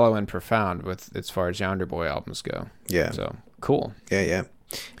Shallow and Profound with as far as Yonder Boy albums go. Yeah. So, cool. Yeah.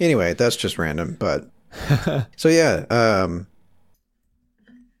 Anyway, that's just random, but... So yeah,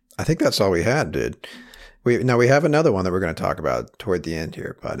 I think that's all we had, dude. We have another one that we're going to talk about toward the end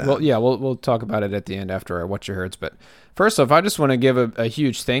here, but we'll talk about it at the end after our What You Heards. But first off, I just want to give a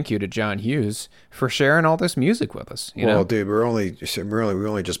huge thank you to John Hughes for sharing all this music with us. You know? Dude, we only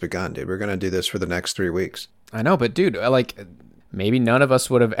just begun, dude. We're going to do this for the next 3 weeks. I know, but dude, like maybe none of us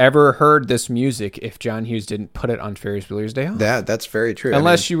would have ever heard this music if John Hughes didn't put it on Ferris Bueller's Day Off. That's very true.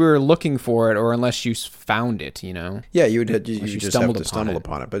 Unless you were looking for it, or unless you found it, you know. Yeah, you just have to stumble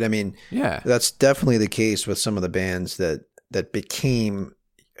upon it. But I mean, yeah, that's definitely the case with some of the bands that became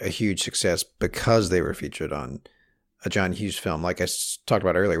a huge success because they were featured on a John Hughes film, like I talked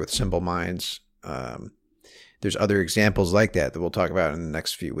about earlier with Simple Minds. There's other examples like that we'll talk about in the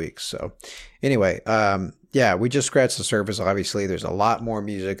next few weeks. So anyway, yeah, we just scratched the surface. Obviously, there's a lot more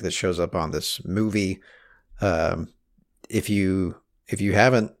music that shows up on this movie. If you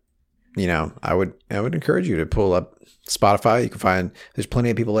haven't, you know, I would encourage you to pull up Spotify. You can find there's plenty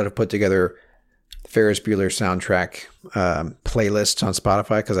of people that have put together Ferris Bueller soundtrack playlists on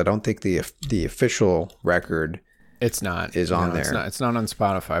Spotify, because I don't think the official record is on there. It's not on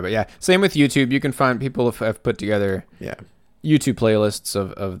Spotify, but yeah, same with YouTube. You can find people have put together YouTube playlists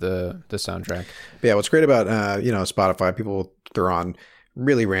of the soundtrack. But yeah, what's great about Spotify, people throw on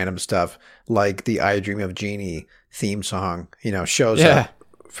really random stuff like the "I Dream of Jeannie" theme song. You know, shows up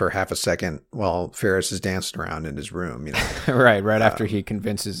for half a second while Ferris is dancing around in his room. You know, right after he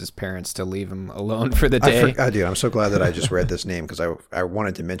convinces his parents to leave him alone for the day. Dude, I'm so glad that I just read this name, because I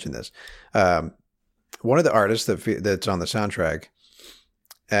wanted to mention this. One of the artists that's on the soundtrack,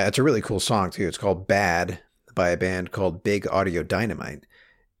 it's a really cool song too. It's called "Bad" by a band called Big Audio Dynamite.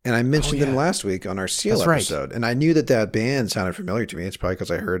 And I mentioned them last week on our Seal episode. Right. And I knew that band sounded familiar to me. It's probably because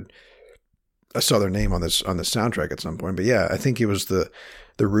I saw their name on the soundtrack at some point. But yeah, I think it was the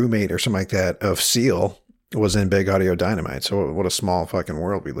roommate or something like that of Seal was in Big Audio Dynamite. So what a small fucking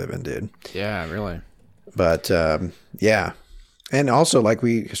world we live in, dude. Yeah, really. But yeah. And also, like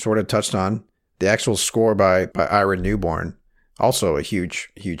we sort of touched on, the actual score by Ira Newborn, also a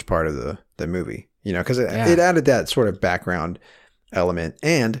huge part of the movie, you know, because it added that sort of background element.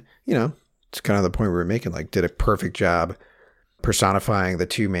 And, you know, it's kind of the point we were making, like, did a perfect job personifying the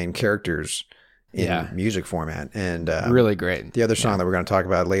two main characters in music format. And really great. The other song that we're going to talk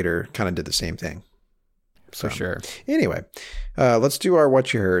about later kind of did the same thing. So, for sure. Anyway, let's do our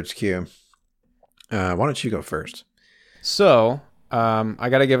What You Heard, Q. Why don't you go first? So... I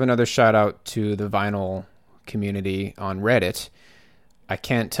got to give another shout out to the vinyl community on Reddit. I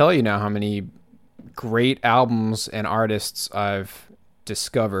can't tell you now how many great albums and artists I've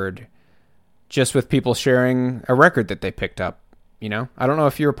discovered just with people sharing a record that they picked up. You know, I don't know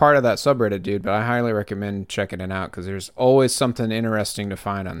if you're a part of that subreddit, dude, but I highly recommend checking it out because there's always something interesting to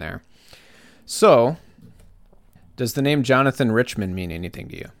find on there. So, does the name Jonathan Richman mean anything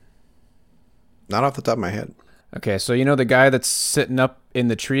to you? Not off the top of my head. Okay, so you know the guy that's sitting up in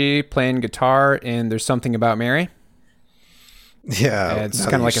the tree playing guitar and There's Something About Mary? Yeah. It's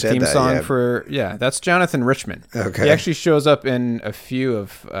kind of like a theme song for... Yeah, that's Jonathan Richman. Okay. He actually shows up in a few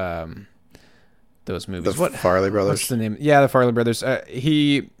of those movies. The Farley Brothers? What's the name? Yeah, the Farley Brothers.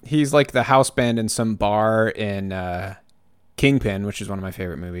 He's like the house band in some bar in Kingpin, which is one of my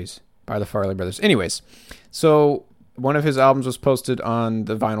favorite movies, by the Farley Brothers. Anyways, so one of his albums was posted on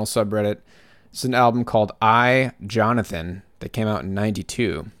the vinyl subreddit. It's an album called I, Jonathan that came out in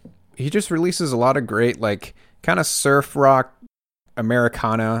 92. He just releases a lot of great, like, kind of surf rock,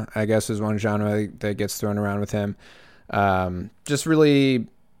 Americana, I guess is one genre that gets thrown around with him. Just really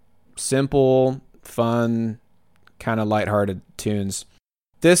simple, fun, kind of lighthearted tunes.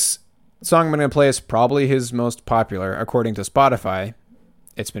 This song I'm going to play is probably his most popular, according to Spotify.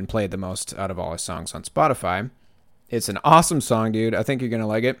 It's been played the most out of all his songs on Spotify. It's an awesome song, dude. I think you're going to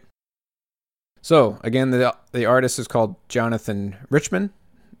like it. So, again, the artist is called Jonathan Richman,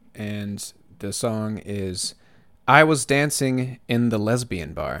 and the song is I Was Dancing in the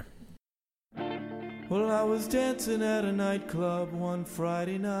Lesbian Bar. Well, I was dancing at a nightclub one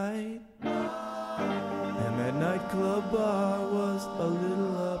Friday night, and that nightclub bar was a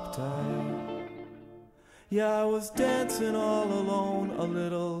little uptight. Yeah, I was dancing all alone, a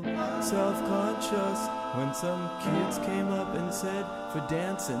little self-conscious, when some kids came up and said, for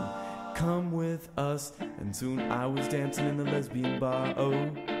dancing, come with us. And soon I was dancing in the lesbian bar.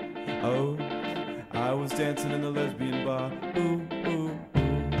 Oh, oh, I was dancing in the lesbian bar. Ooh, ooh.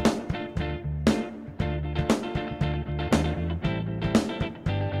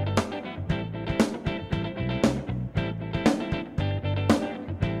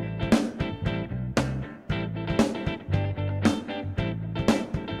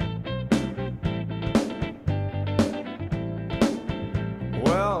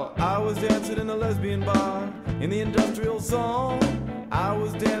 Dancing in a lesbian bar in the industrial zone. I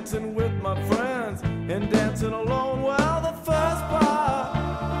was dancing with my friends and dancing alone. Well, the first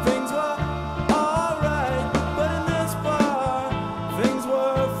bar, things were alright, but in this bar, things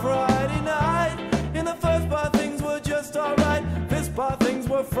were Friday night. In the first bar, things were just alright. This bar, things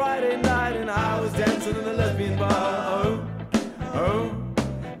were Friday night, and I was dancing in the lesbian bar. Oh, oh,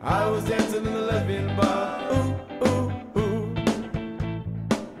 I was dancing in the lesbian bar. Ooh.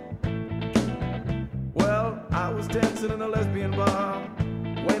 Dancing in a lesbian bar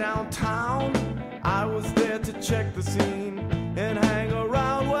way downtown. I was there to check the scene and hang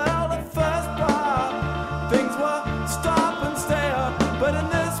around. Well, the first bar, things were stop and stare, but in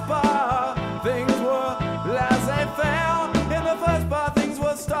this bar, things were laissez-faire. In the first bar, things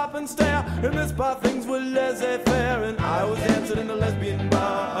were stop and stare. In this bar, things were laissez-faire, and I was dancing in a lesbian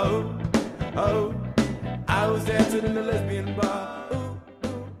bar. Oh, oh, I was dancing in a lesbian bar.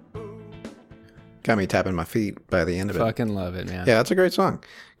 Got me tapping my feet by the end of it. Fucking love it, man. Yeah, it's a great song.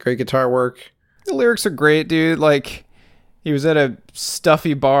 Great guitar work. The lyrics are great, dude. Like, he was at a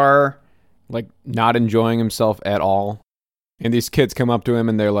stuffy bar, like, not enjoying himself at all. And these kids come up to him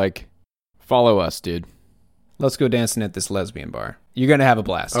and they're like, follow us, dude. Let's go dancing at this lesbian bar. You're going to have a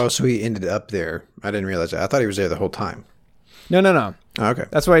blast. Oh, so he ended up there. I didn't realize that. I thought he was there the whole time. No. Oh, okay.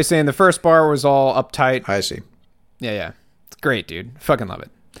 That's why he's saying the first bar was all uptight. I see. Yeah. It's great, dude. Fucking love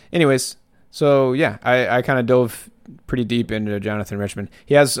it. Anyways, so yeah, I kind of dove pretty deep into Jonathan Richman.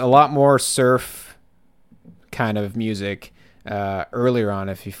 He has a lot more surf kind of music earlier on.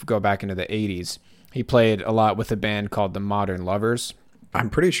 If you go back into the 80s, he played a lot with a band called the Modern Lovers. I'm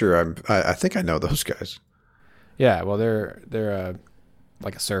pretty sure I think I know those guys. Yeah, well, they're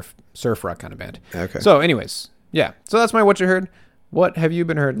like a surf rock kind of band. Okay. So anyways, yeah. So that's my What You Heard. What have you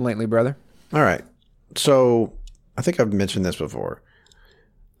been hearing lately, brother? All right. So I think I've mentioned this before.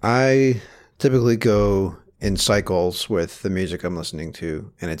 I typically go in cycles with the music I'm listening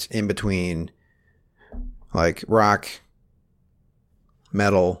to, and it's in between like rock,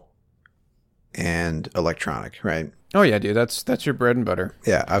 metal, and electronic, right? Oh yeah, dude, that's your bread and butter.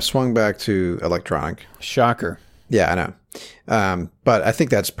 Yeah, I've swung back to electronic. Shocker. Yeah, I know. But I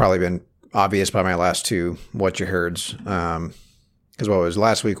think that's probably been obvious by my last two What You Heards. Because what was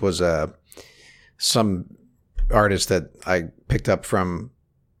last week was some artist that I picked up from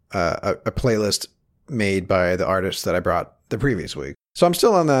a playlist made by the artist that I brought the previous week. So I'm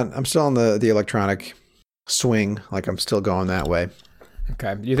still on that. I'm still on the electronic swing. Like I'm still going that way.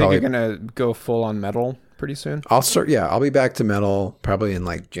 Okay. You think Probably- you're gonna go full on metal pretty soon? I'll be back to metal probably in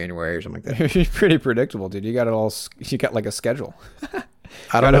like January or something like that. You're pretty predictable, dude. You got it all. You got like a schedule.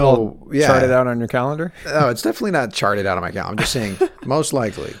 I don't Got it all know. Yeah. charted out on your calendar. No, it's definitely not charted out on my calendar. I'm just saying most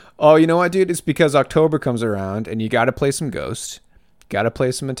likely. Oh, you know what, dude? It's because October comes around and you got to play some Ghost, got to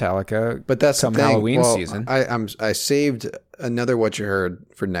play some Metallica. But that's come the thing. Halloween Well, season. I saved another What You Heard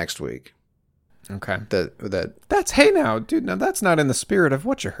for next week. Okay. That Hey now, dude. Now that's not in the spirit of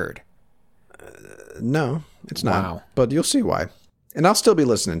What You Heard. no, it's not. Wow. But you'll see why. And I'll still be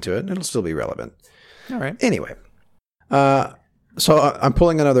listening to it. It'll still be relevant. All right. Anyway, so I'm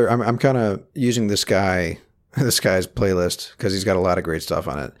pulling another. I'm kind of using this guy's playlist because he's got a lot of great stuff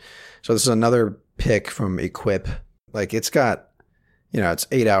on it. So this is another pick from Equip. Like it's got, it's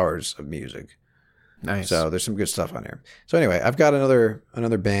 8 hours of music. Nice. So there's some good stuff on here. So anyway, I've got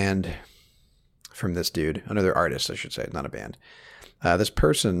another band from this dude, another artist, I should say, not a band. This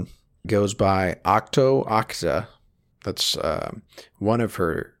person goes by Octo Octa. That's one of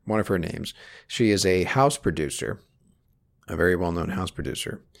her names. She is a house producer, a very well-known house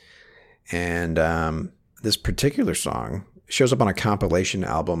producer. And this particular song shows up on a compilation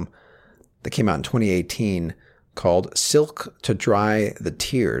album that came out in 2018 called Silk to Dry the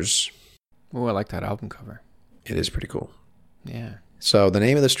Tears. Oh, I like that album cover. It is pretty cool. Yeah. So the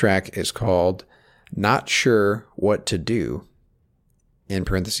name of this track is called Not Sure What to Do, in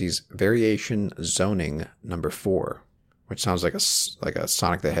parentheses, Variation Zoning number 4, which sounds like a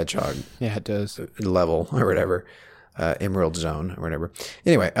Sonic the Hedgehog Yeah, it does. level or whatever, Emerald Zone or whatever.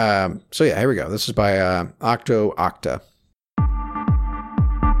 Anyway, so yeah, here we go. This is by Octo Octa.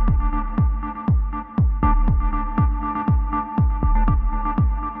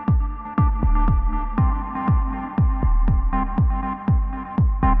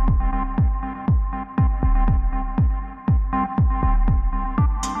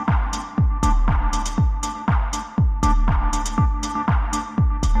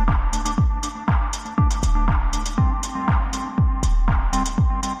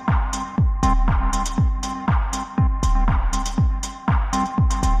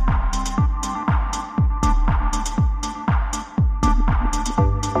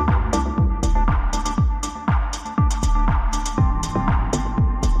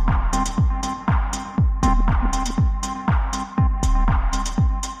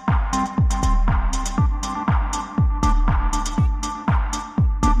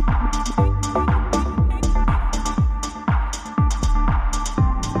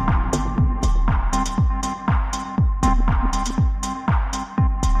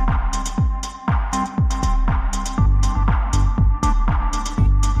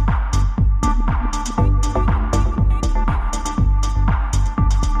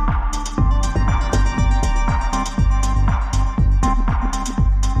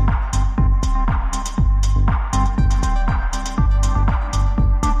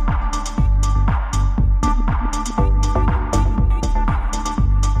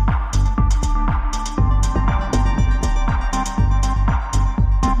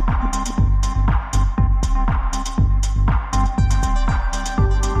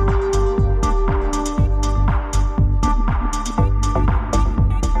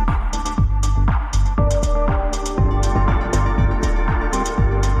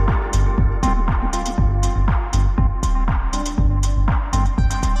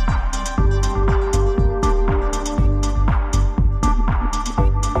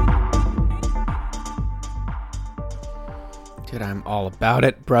 Dude, I'm all about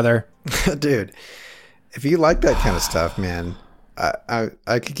it, brother. Dude, if you like that kind of stuff, man,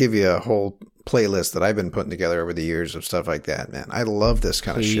 I could give you a whole playlist that I've been putting together over the years of stuff like that, man. I love this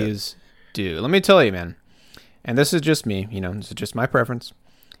kind of shit. Please do. Let me tell you, man. And this is just me, this is just my preference.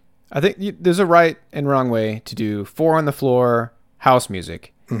 I think there's a right and wrong way to do 4 on the floor house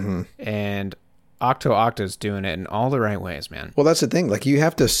music. Mm-hmm. And Octo Octa's doing it in all the right ways, man. Well, that's the thing. Like you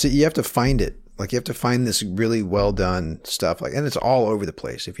have to find it. Like you have to find this really well done stuff. Like, and it's all over the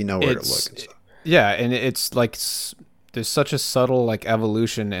place if you know where to look and stuff. Yeah, and it's like there's such a subtle like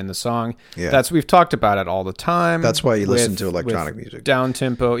evolution in the song. Yeah. We've talked about it all the time. That's why you listen to electronic music. Down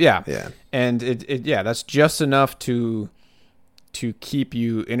tempo. Yeah. Yeah. And that's just enough to keep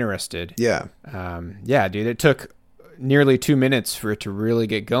you interested. Yeah. Yeah, dude, it took nearly 2 minutes for it to really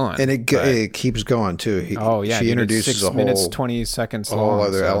get going. And it keeps going too. She introduces 6 minutes 20 seconds a long, whole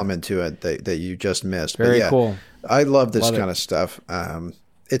other element to it that you just missed. Very but yeah, cool. I love this kind of stuff.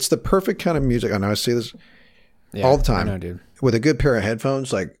 It's the perfect kind of music. I know I say this all the time. I know, dude. With a good pair of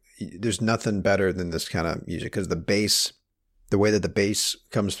headphones, like there's nothing better than this kind of music because the way that the bass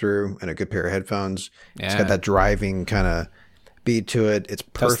comes through and a good pair of headphones, it's got that driving kind of beat to it. It's That's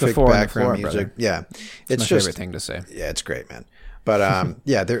the perfect four on the background floor, music. brother. Yeah, It's my favorite thing to say. Yeah, it's great, man. But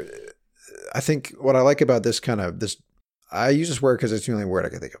yeah, I think what I like about this I use this word because it's the only word I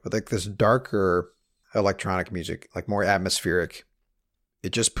can think of, but like this darker electronic music, like more atmospheric.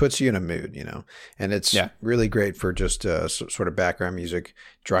 It just puts you in a mood, you know, and it's really great for just sort of background music,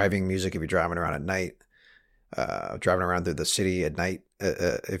 driving music if you're driving around at night, driving around through the city at night,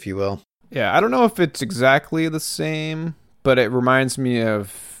 if you will. Yeah, I don't know if it's exactly the same, but it reminds me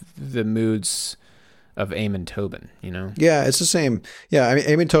of the moods of Eamon Tobin, you know? Yeah, it's the same. Yeah, I mean,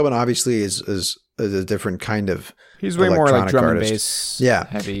 Eamon Tobin obviously is a different kind of He's way more like drum artist. and bass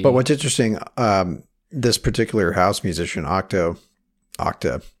heavy. But what's interesting, this particular house musician, Octa,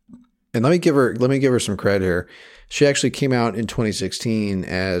 and let me give her some credit here. She actually came out in 2016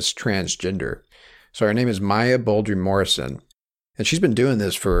 as transgender. So her name is Maya Baldry Morrison, and she's been doing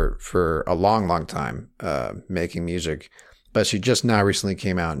this for a long time, making music. But she just now recently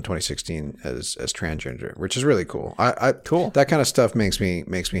came out in 2016 as transgender, which is really cool. Cool. That kind of stuff makes me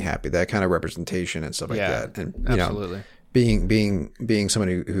happy. That kind of representation and stuff like that. And you absolutely. know, being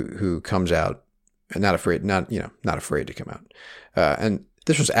somebody who comes out and not afraid to come out. And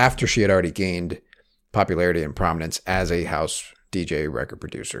this was after she had already gained popularity and prominence as a house DJ record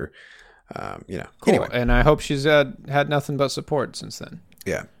producer. You know, cool. Anyway. And I hope she's had nothing but support since then.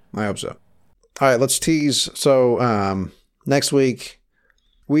 Yeah, I hope so. All right, let's tease. So next week,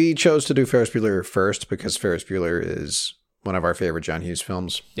 we chose to do Ferris Bueller first because Ferris Bueller is one of our favorite John Hughes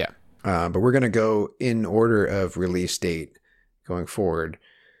films. Yeah. But we're going to go in order of release date going forward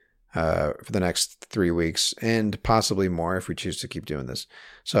for the next 3 weeks and possibly more if we choose to keep doing this.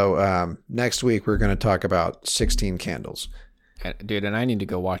 So next week, we're going to talk about 16 Candles. Dude, and I need to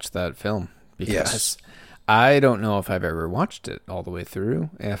go watch that film because I don't know if I've ever watched it all the way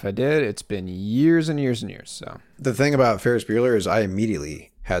through. And if I did, it's been years and years and years. So the thing about Ferris Bueller is I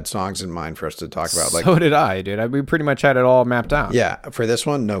immediately had songs in mind for us to talk about. So did I, dude. We pretty much had it all mapped out. Yeah. For this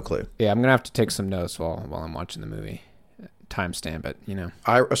one, no clue. Yeah, I'm going to have to take some notes while I'm watching the movie. Timestamp it, you know.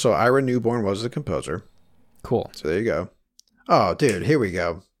 So Ira Newborn was the composer. Cool. So there you go. Oh, dude, here we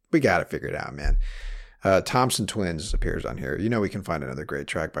go. We got it figured out, man. Thompson Twins appears on here. You know we can find another great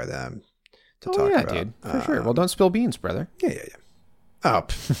track by them to talk about. Dude, for sure. Well, don't spill beans, brother. Yeah. Oh,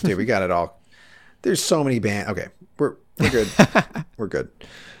 dude, we got it all. There's so many bands. Okay, we're good. We're good.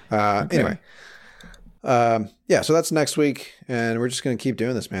 Okay. Anyway, yeah. So that's next week, and we're just gonna keep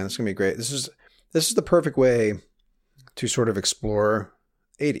doing this, man. It's gonna be great. This is the perfect way to sort of explore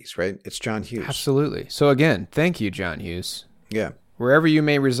 80s, right? It's John Hughes. Absolutely. So again, thank you, John Hughes. Yeah. Wherever you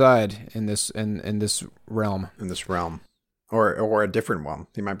may reside in this realm. In this realm. Or a different one.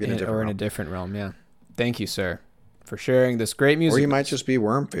 He might be in a different realm. Or in a different realm, yeah. Thank you, sir, for sharing this great music. Or he might just be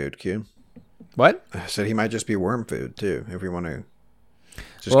worm food, Q. What? I said he might just be worm food, too, if we want to.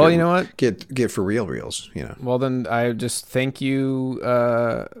 Just you know what? Get for reals, you know. Well, then I just thank you,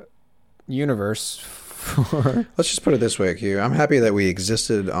 universe, for... Let's just put it this way, Q. I'm happy that we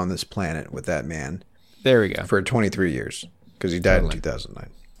existed on this planet with that man. There we go. For 23 years. Because he died in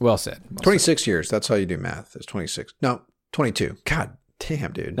 2009. Well said. 26 years. That's how you do math. It's 26. No, 22. God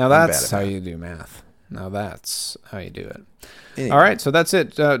damn, dude. Now that's how you do math. Now that's how you do it. Anyway. All right, so that's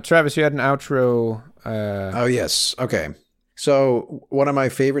it. Travis, you had an outro. Oh, yes. Okay. So one of my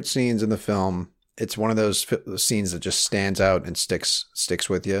favorite scenes in the film, it's one of those scenes that just stands out and sticks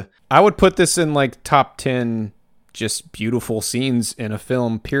with you. I would put this in like top 10 just beautiful scenes in a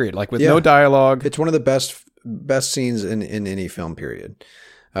film, period. Like with no dialogue. It's one of the best scenes in any film, period.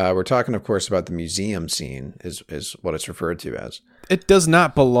 We're talking, of course, about the museum scene is what it's referred to as. It does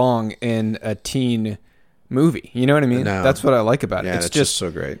not belong in a teen movie. You know what I mean? No. That's what I like about it. Yeah, it's just so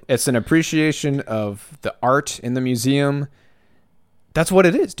great. It's an appreciation of the art in the museum. That's what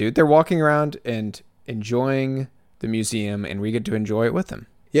it is, dude. They're walking around and enjoying the museum, and we get to enjoy it with them.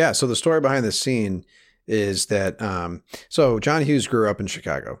 Yeah, so the story behind this scene is that, so John Hughes grew up in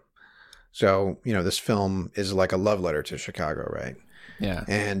Chicago. So, you know, this film is like a love letter to Chicago, right? Yeah.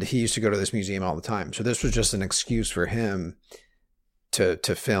 And he used to go to this museum all the time. So this was just an excuse for him to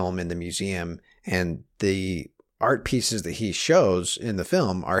film in the museum. And the art pieces that he shows in the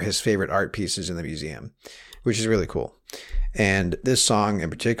film are his favorite art pieces in the museum, which is really cool. And this song in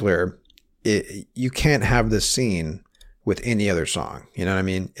particular, you can't have this scene with any other song. You know what I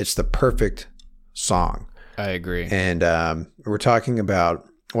mean? It's the perfect song. I agree. And we're talking about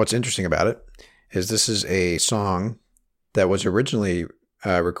what's interesting about it is this is a song that was originally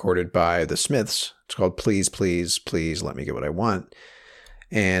recorded by the Smiths. It's called Please, Please, Please Let Me Get What I Want.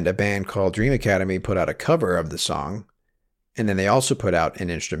 And a band called Dream Academy put out a cover of the song. And then they also put out an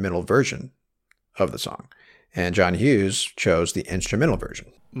instrumental version of the song. And John Hughes chose the instrumental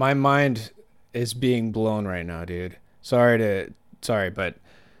version. My mind is being blown right now, dude. Sorry, but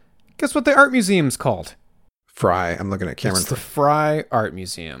guess what the art museum's called? Fry. I'm looking at Cameron. It's the Fry Art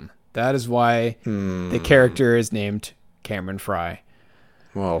Museum. That is why the character is named Cameron Fry.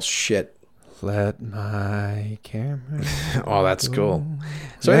 Well, shit. Let my Cameron. Oh, that's go. cool.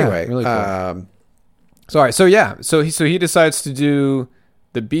 So Yeah, anyway, really cool. Sorry. So he decides to do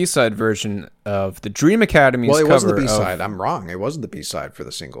the B-side version of the Dream Academy's cover. Well, it wasn't the B-side. I'm wrong. It wasn't the B-side for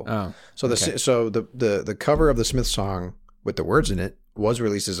the single. Oh, so the cover of the Smiths song with the words in it was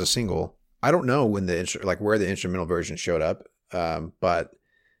released as a single. I don't know when where the instrumental version showed up, but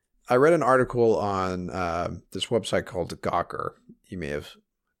I read an article on this website called Gawker. You may have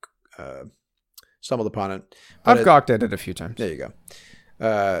stumbled upon it. I've gawked at it a few times. There you go.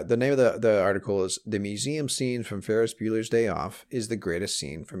 The name of the article is "The Museum Scene from Ferris Bueller's Day Off is the greatest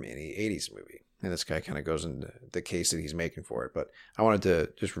scene from any 80s movie." And this guy kind of goes into the case that he's making for it. But I wanted to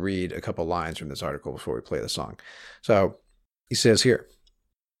just read a couple lines from this article before we play the song. So he says here,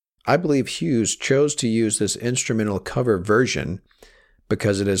 "I believe Hughes chose to use this instrumental cover version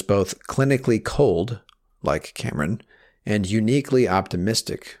because it is both clinically cold, like Cameron, and uniquely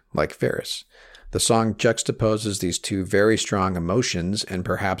optimistic, like Ferris. The song juxtaposes these two very strong emotions and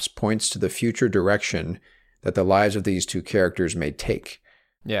perhaps points to the future direction that the lives of these two characters may take."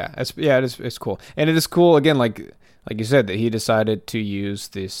 Yeah, it's cool. And it is cool, again, like you said, that he decided to use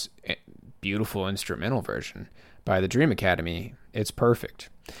this beautiful instrumental version by the Dream Academy. It's perfect.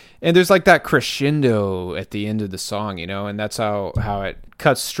 And there's like that crescendo at the end of the song, and that's how it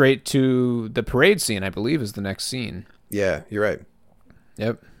cuts straight to the parade scene, I believe, is the next scene. Yeah, you're right.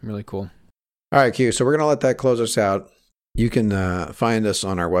 Yep, really cool. All right, Q. So we're going to let that close us out. You can find us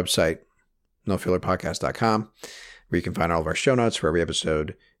on our website, nofillerpodcast.com, where you can find all of our show notes for every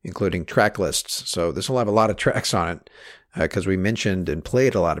episode, including track lists. So this will have a lot of tracks on it because we mentioned and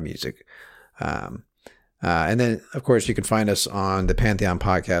played a lot of music. And then, of course, you can find us on the Pantheon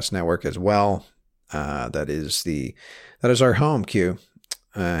Podcast Network as well. That is our home, Q.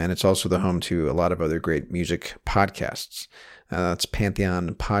 And it's also the home to a lot of other great music podcasts. That's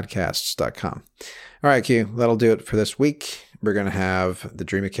pantheonpodcasts.com. All right, Q, that'll do it for this week. We're going to have the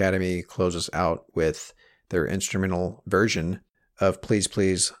Dream Academy close us out with their instrumental version of Please,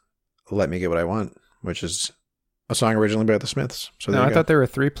 Please Let Me Get What I Want, which is a song originally by the Smiths. So no, I thought there were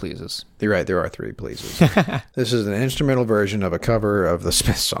 3 pleases. You're right, there are 3 pleases. This is an instrumental version of a cover of the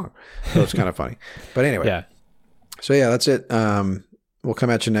Smiths song. So it's kind of funny. But anyway. Yeah. So yeah, that's it. We'll come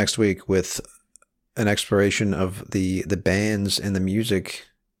at you next week with an exploration of the bands and the music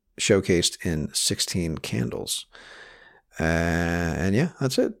showcased in 16 Candles. And yeah,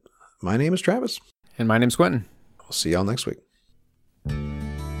 that's it. My name is Travis. And my name's Quentin. We'll see y'all next week.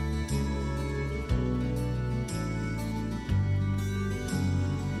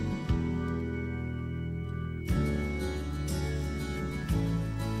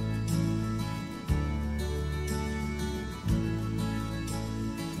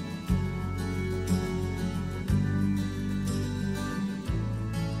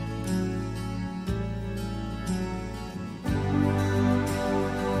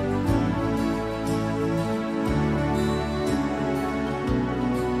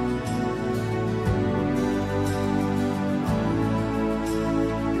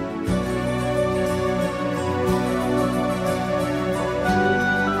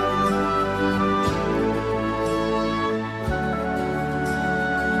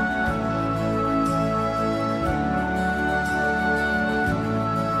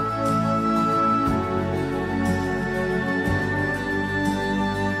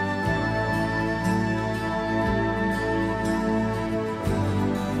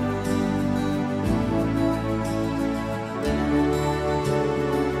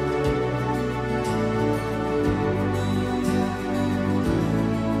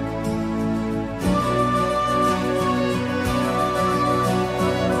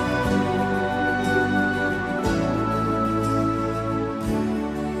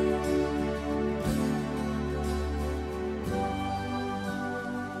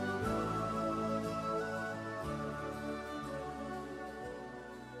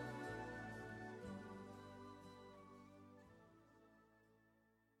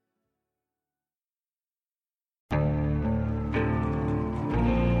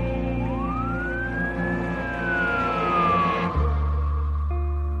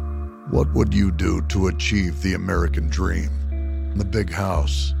 What would you do to achieve the American dream? The big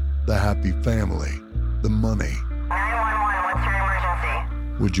house, the happy family, the money. 911, what's your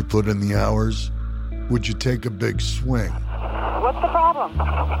emergency? Would you put in the hours? Would you take a big swing? What's the problem?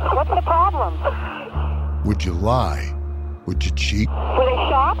 What's the problem? Would you lie? Would you cheat? Were they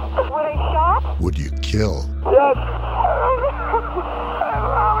shot? Were they shot? Would you kill? Yes. My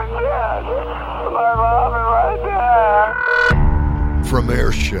mom is dead. My mom is right there. From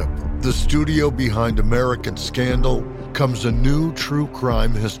Airship, the studio behind American Scandal, comes a new true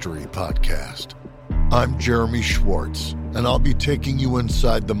crime history podcast. I'm Jeremy Schwartz, and I'll be taking you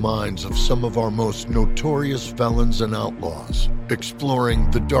inside the minds of some of our most notorious felons and outlaws, exploring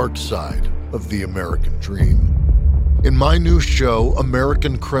the dark side of the American dream. In my new show,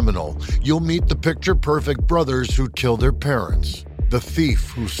 American Criminal, you'll meet the picture-perfect brothers who'd kill their parents, the thief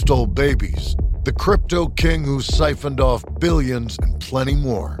who stole babies, the crypto king who siphoned off billions, and plenty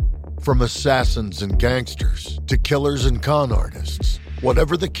more. From assassins and gangsters to killers and con artists.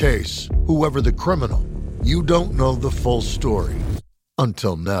 Whatever the case, whoever the criminal, you don't know the full story.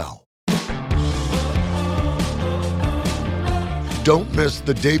 Until now. Don't miss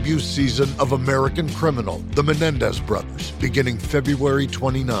the debut season of American Criminal, The Menendez Brothers, beginning February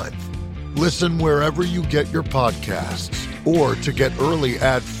 29th. Listen wherever you get your podcasts, or to get early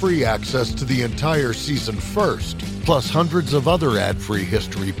ad-free access to the entire season first, plus hundreds of other ad-free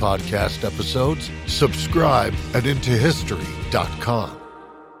history podcast episodes, subscribe at intohistory.com.